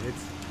great.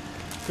 It's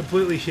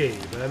completely shady,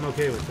 but I'm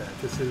okay with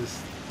that. This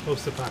is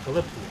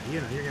post-apocalyptic.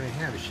 You know, you're going to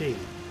have shady.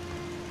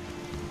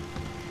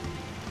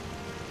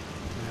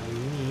 Now we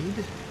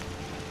need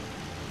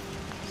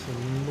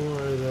some more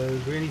of those.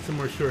 We're going to need some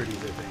more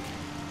shorties, I think.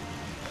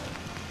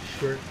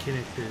 Short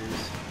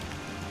connectors.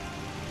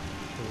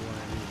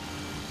 One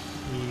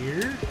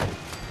here.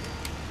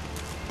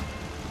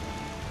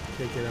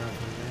 Take it off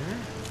of there.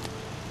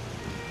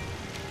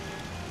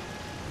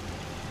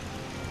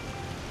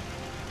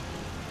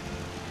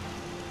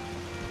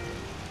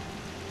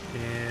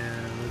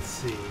 And let's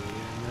see,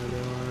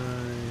 another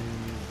one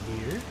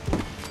here.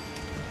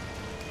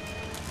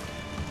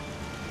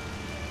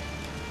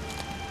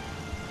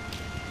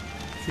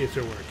 See if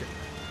they're working.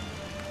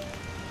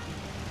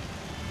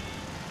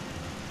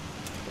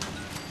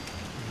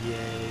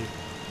 Yay.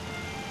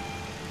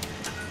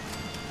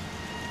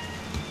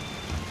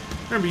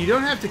 Remember, you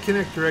don't have to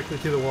connect directly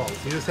to the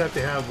walls. You just have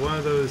to have one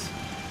of those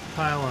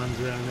pylons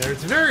around there.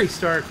 It's very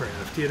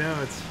StarCraft, you know?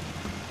 It's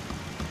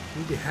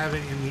you need to have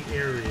it in the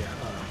area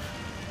of.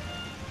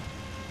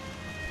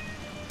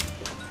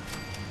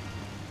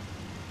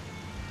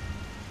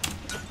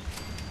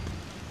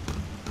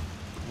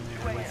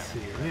 And let's see.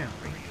 Yeah.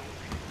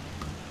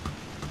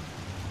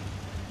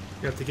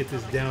 You have to get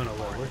this down a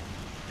level.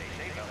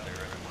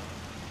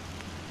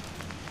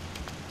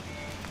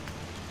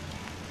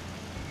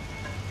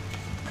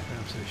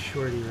 Perhaps a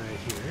shorty right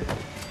here.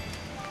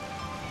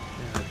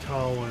 And a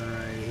tall one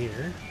right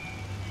here.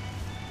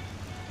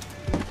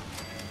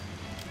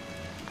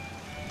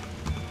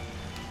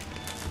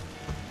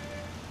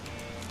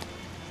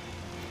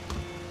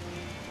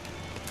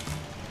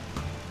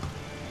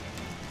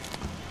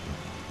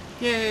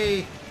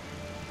 Yay!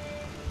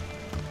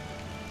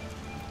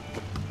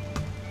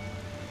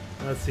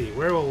 Let's see,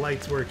 where will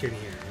lights work in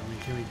here?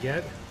 Can we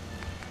get?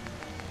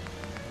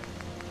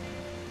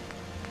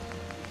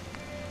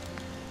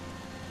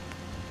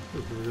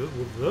 Ooh,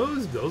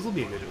 those will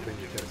be a good thing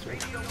to test,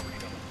 right?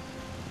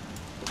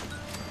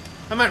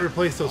 I might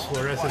replace those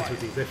fluorescents with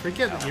these. I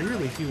forget that you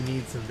really do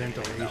need some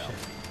ventilation.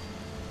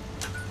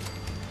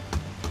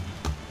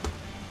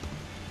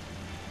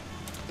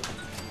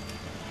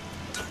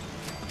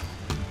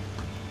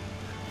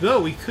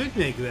 Though we could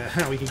make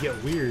that, we could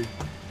get weird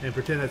and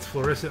pretend that's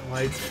fluorescent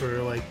lights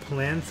for like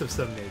plants of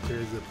some nature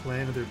as a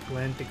another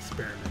plant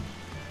experiment.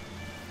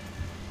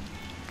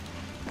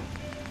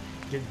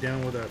 Get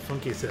down with our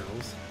funky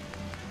cells.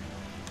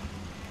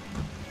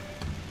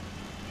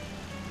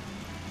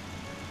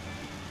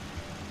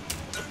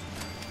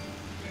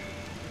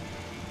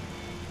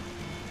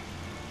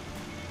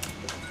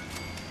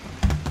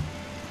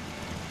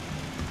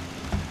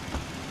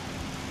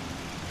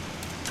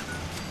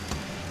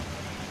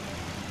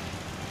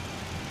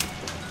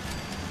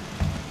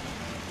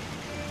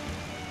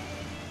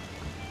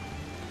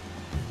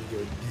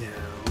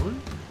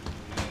 Down.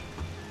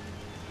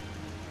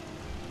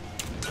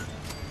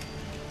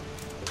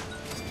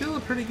 Still a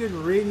pretty good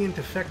radiant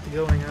effect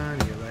going on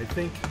here, but I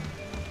think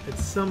at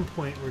some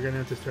point we're going to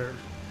have to start...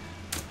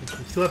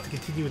 We still have to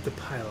continue with the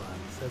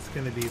pylons. That's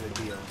going to be the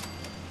deal.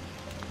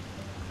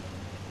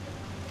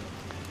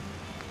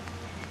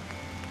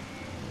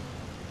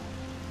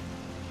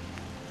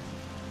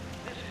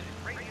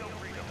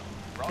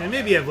 And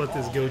maybe I've let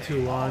this go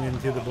too long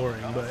into the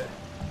boring, but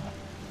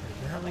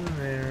there's that one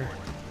there.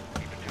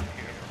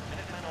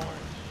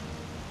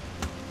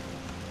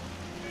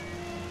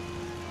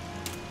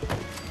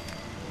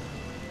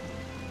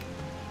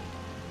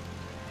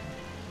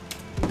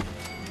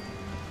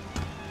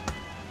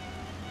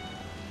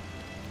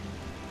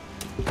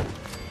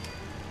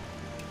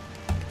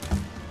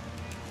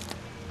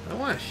 I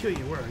want to show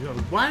you where I go.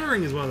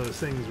 Wiring is one of those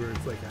things where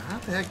it's like, how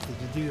the heck did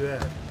you do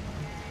that?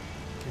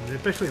 And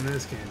especially in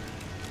this game.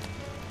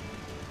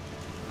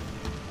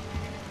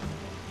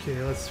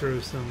 Okay, let's throw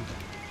some...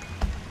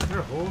 Is there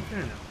a hole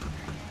there? No.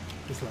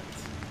 Just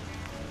lights.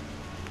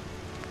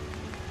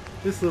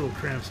 This little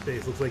cramped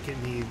space looks like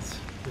it needs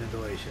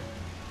ventilation.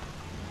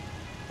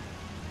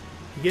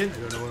 Again, I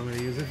don't know what I'm going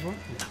to use it for.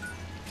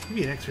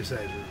 Maybe an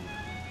exercise room.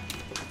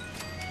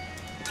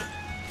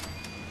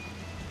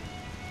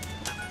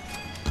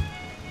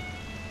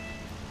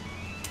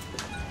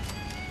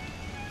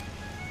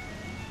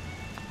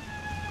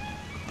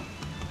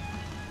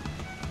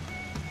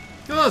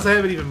 Plus, I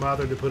haven't even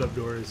bothered to put up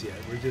doors yet.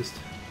 We're just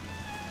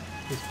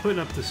putting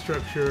up the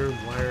structure,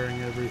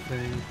 wiring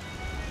everything.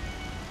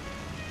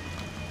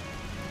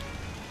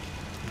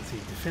 Let's see,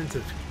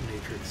 defensive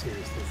matrix here.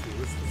 So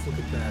let's look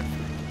at that.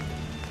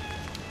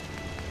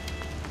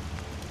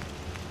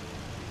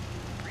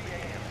 3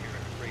 a.m. here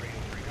at Radio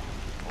Freedom.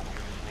 Hope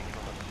you're listening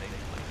from a safe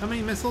place. How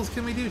many missiles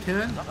can we do?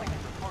 10? Nothing to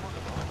report at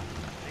the moment.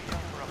 Stay down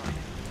for updates.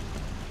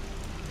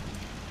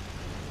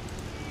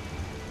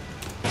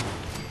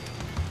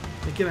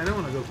 Again, I don't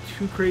want to go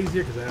too crazy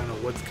here because I don't know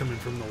what's coming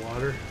from the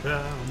water.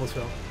 Almost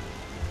fell.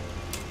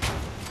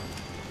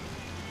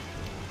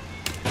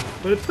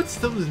 But it puts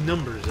those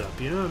numbers up,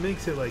 you know? It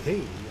makes it like, hey,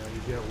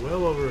 you've got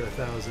well over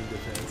 1,000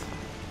 defense.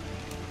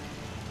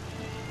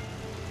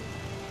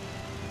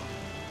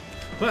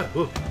 What?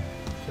 Whoa.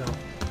 Fell.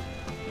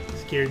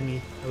 Scared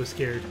me. I was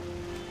scared.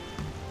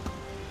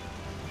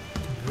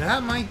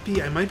 That might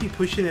be... I might be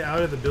pushing it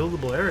out of the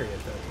buildable area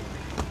at that point.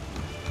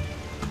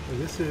 So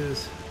this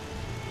is...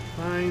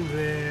 fine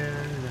there,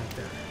 not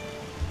there.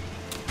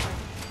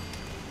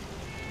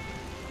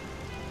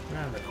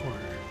 Around the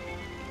corner.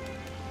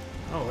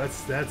 Oh,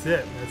 that's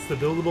it. That's the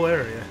buildable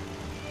area.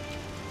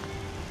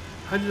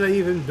 How did I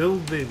even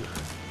build the...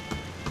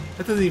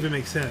 That doesn't even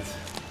make sense.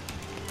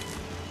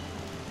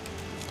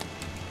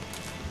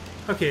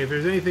 Okay, if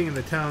there's anything in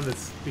the town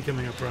that's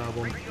becoming a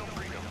problem,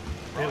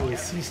 it will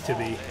cease to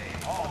be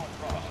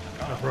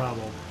a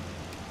problem.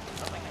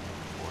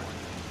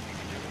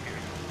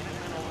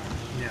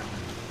 Yeah.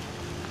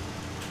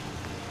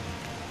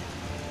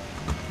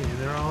 Okay,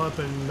 they're all up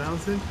and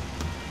bouncing.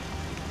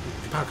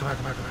 Pow, pow,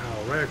 pow, pow,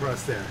 pow, right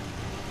across there.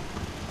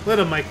 Let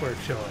a mic work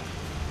show it.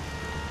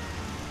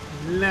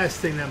 Last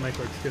thing that mic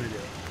work's gonna do.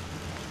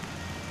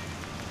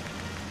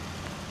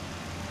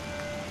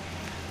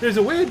 There's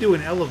a way of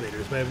doing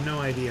elevators, but I have no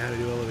idea how to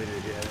do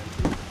elevators yet.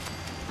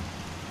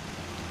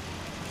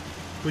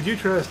 Would you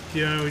trust,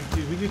 you know,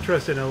 would you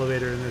trust an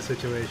elevator in this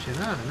situation?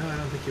 Ah, no, I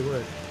don't think you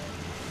would.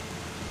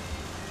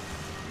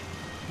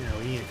 You know,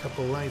 we need a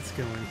couple lights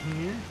going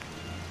here.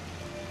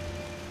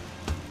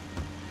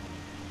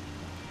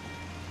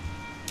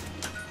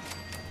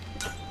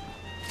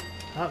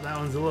 Oh, that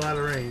one's a little out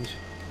of range.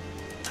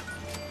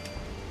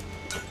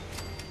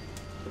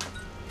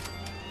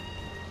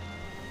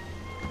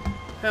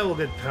 Yeah, we'll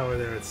get power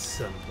there at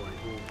some point.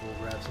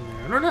 We'll wrap something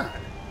around. Or not.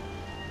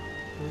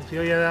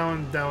 Oh yeah,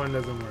 that one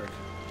doesn't work.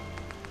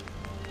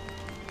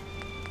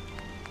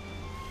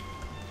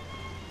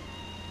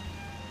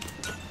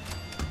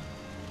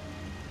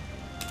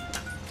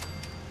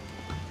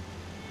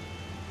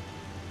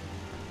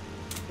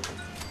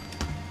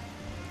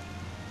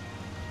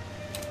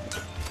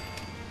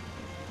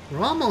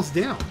 We're almost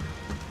down.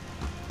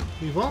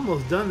 We've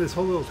almost done this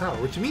whole little tower,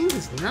 which means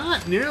it's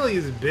not nearly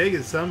as big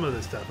as some of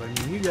the stuff. I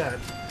mean, you got...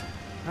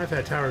 I've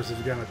had towers that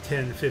have gone up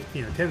 10,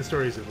 15, 10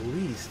 stories at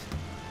least.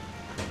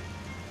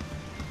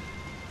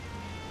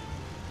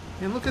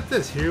 And look at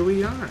this. Here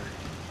we are.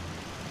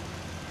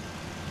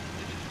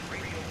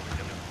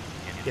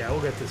 Yeah,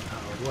 we'll get this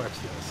powered. Watch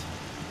this.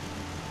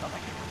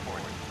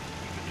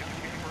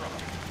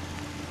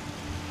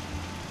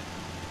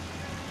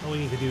 All we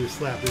need to do is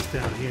slap this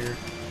down here.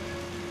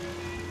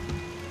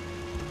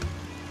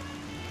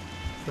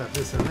 Slap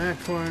this on that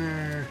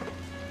corner,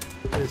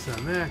 this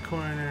on that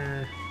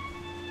corner,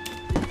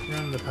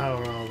 run the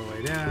power all the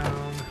way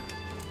down.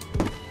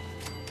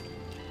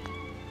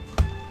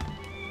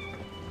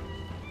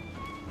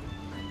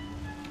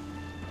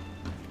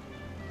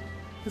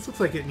 This looks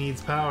like it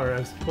needs power. I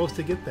was supposed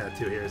to get that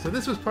to here. So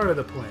this was part of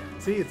the plan.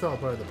 See, it's all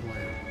part of the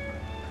plan.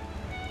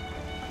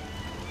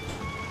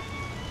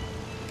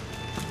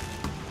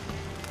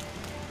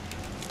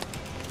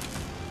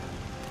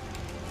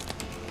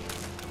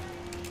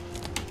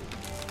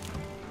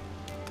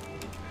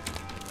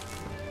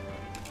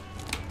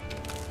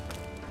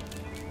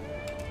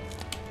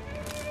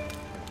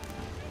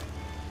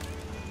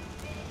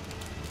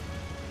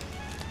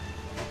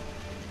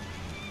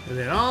 And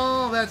then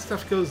all that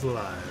stuff goes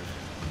live.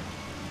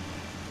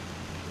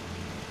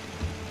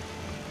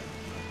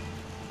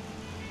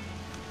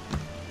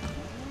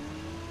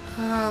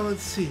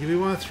 Let's see. Do we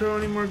want to throw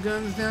any more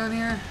guns down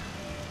here?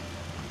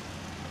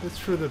 Just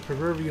for the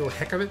proverbial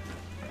heck of it.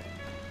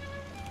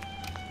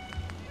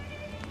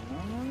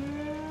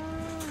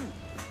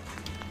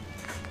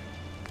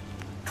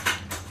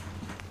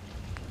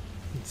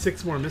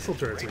 6 more missile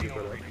turrets we can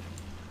put up.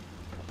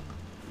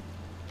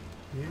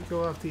 You can't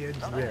go off the edge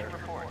there.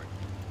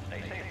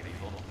 Stay safe,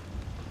 people.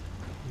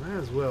 Might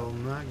as well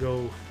not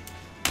go.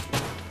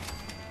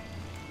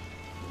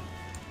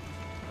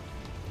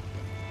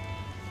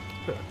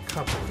 Put a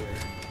couple here.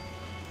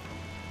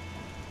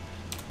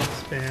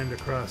 Expand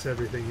across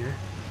everything here.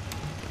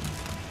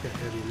 Got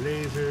heavy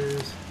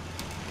lasers.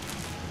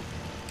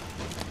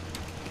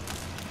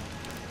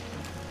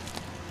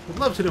 I'd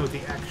love to know what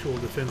the actual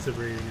defensive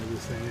rating of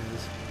this thing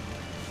is.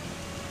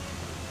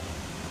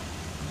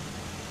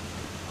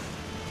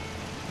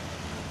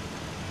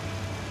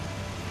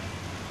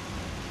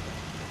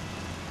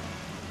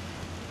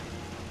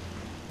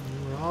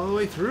 And we're all the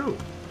way through.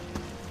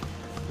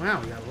 Wow,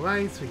 we got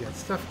lights, we got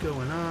stuff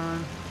going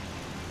on.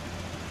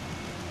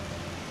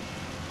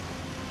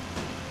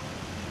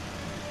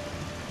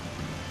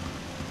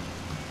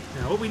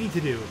 Now what we need to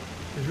do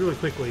is really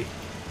quickly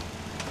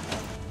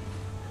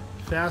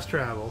fast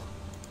travel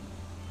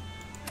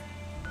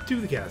to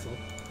the castle.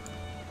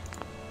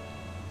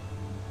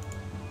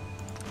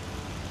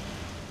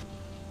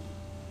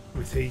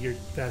 We say you're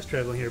fast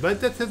traveling here, but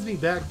that sends me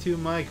back to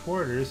my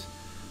quarters.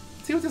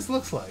 Let's see what this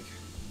looks like.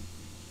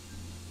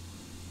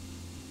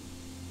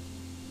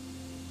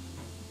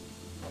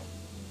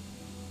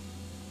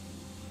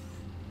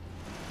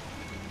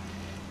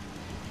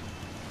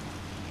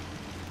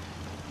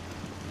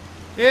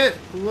 It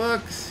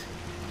looks,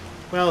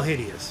 well,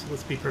 hideous.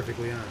 Let's be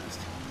perfectly honest.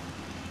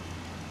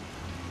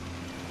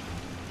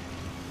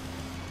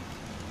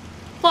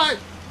 But,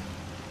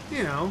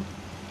 you know,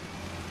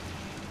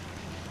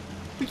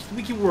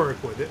 we can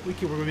work with it. We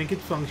can make it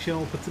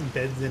functional. Put some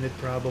beds in it,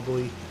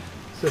 probably,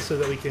 so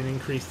that we can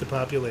increase the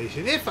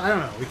population. If I don't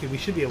know, we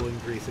should be able to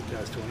increase it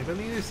past 20. But I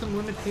mean, there's some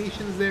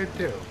limitations there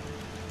too.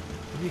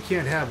 You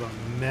can't have a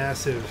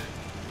massive,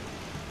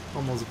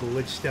 almost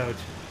glitched out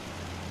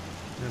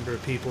number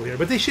of people here,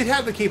 but they should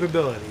have the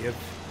capability.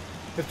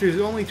 If there's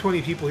only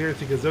 20 people here,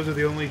 it's because those are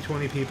the only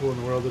 20 people in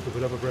the world that can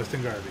put up with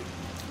Preston Garvey.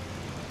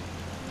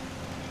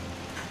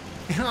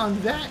 And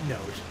on that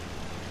note,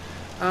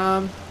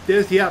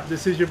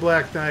 this is your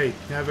Black Knight.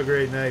 Have a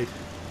great night.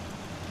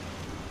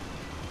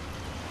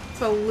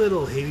 It's a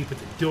little heavy. Put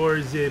the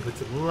doors in, put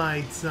some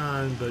lights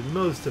on, but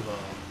most of all,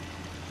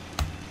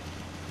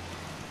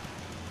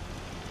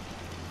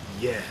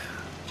 yeah.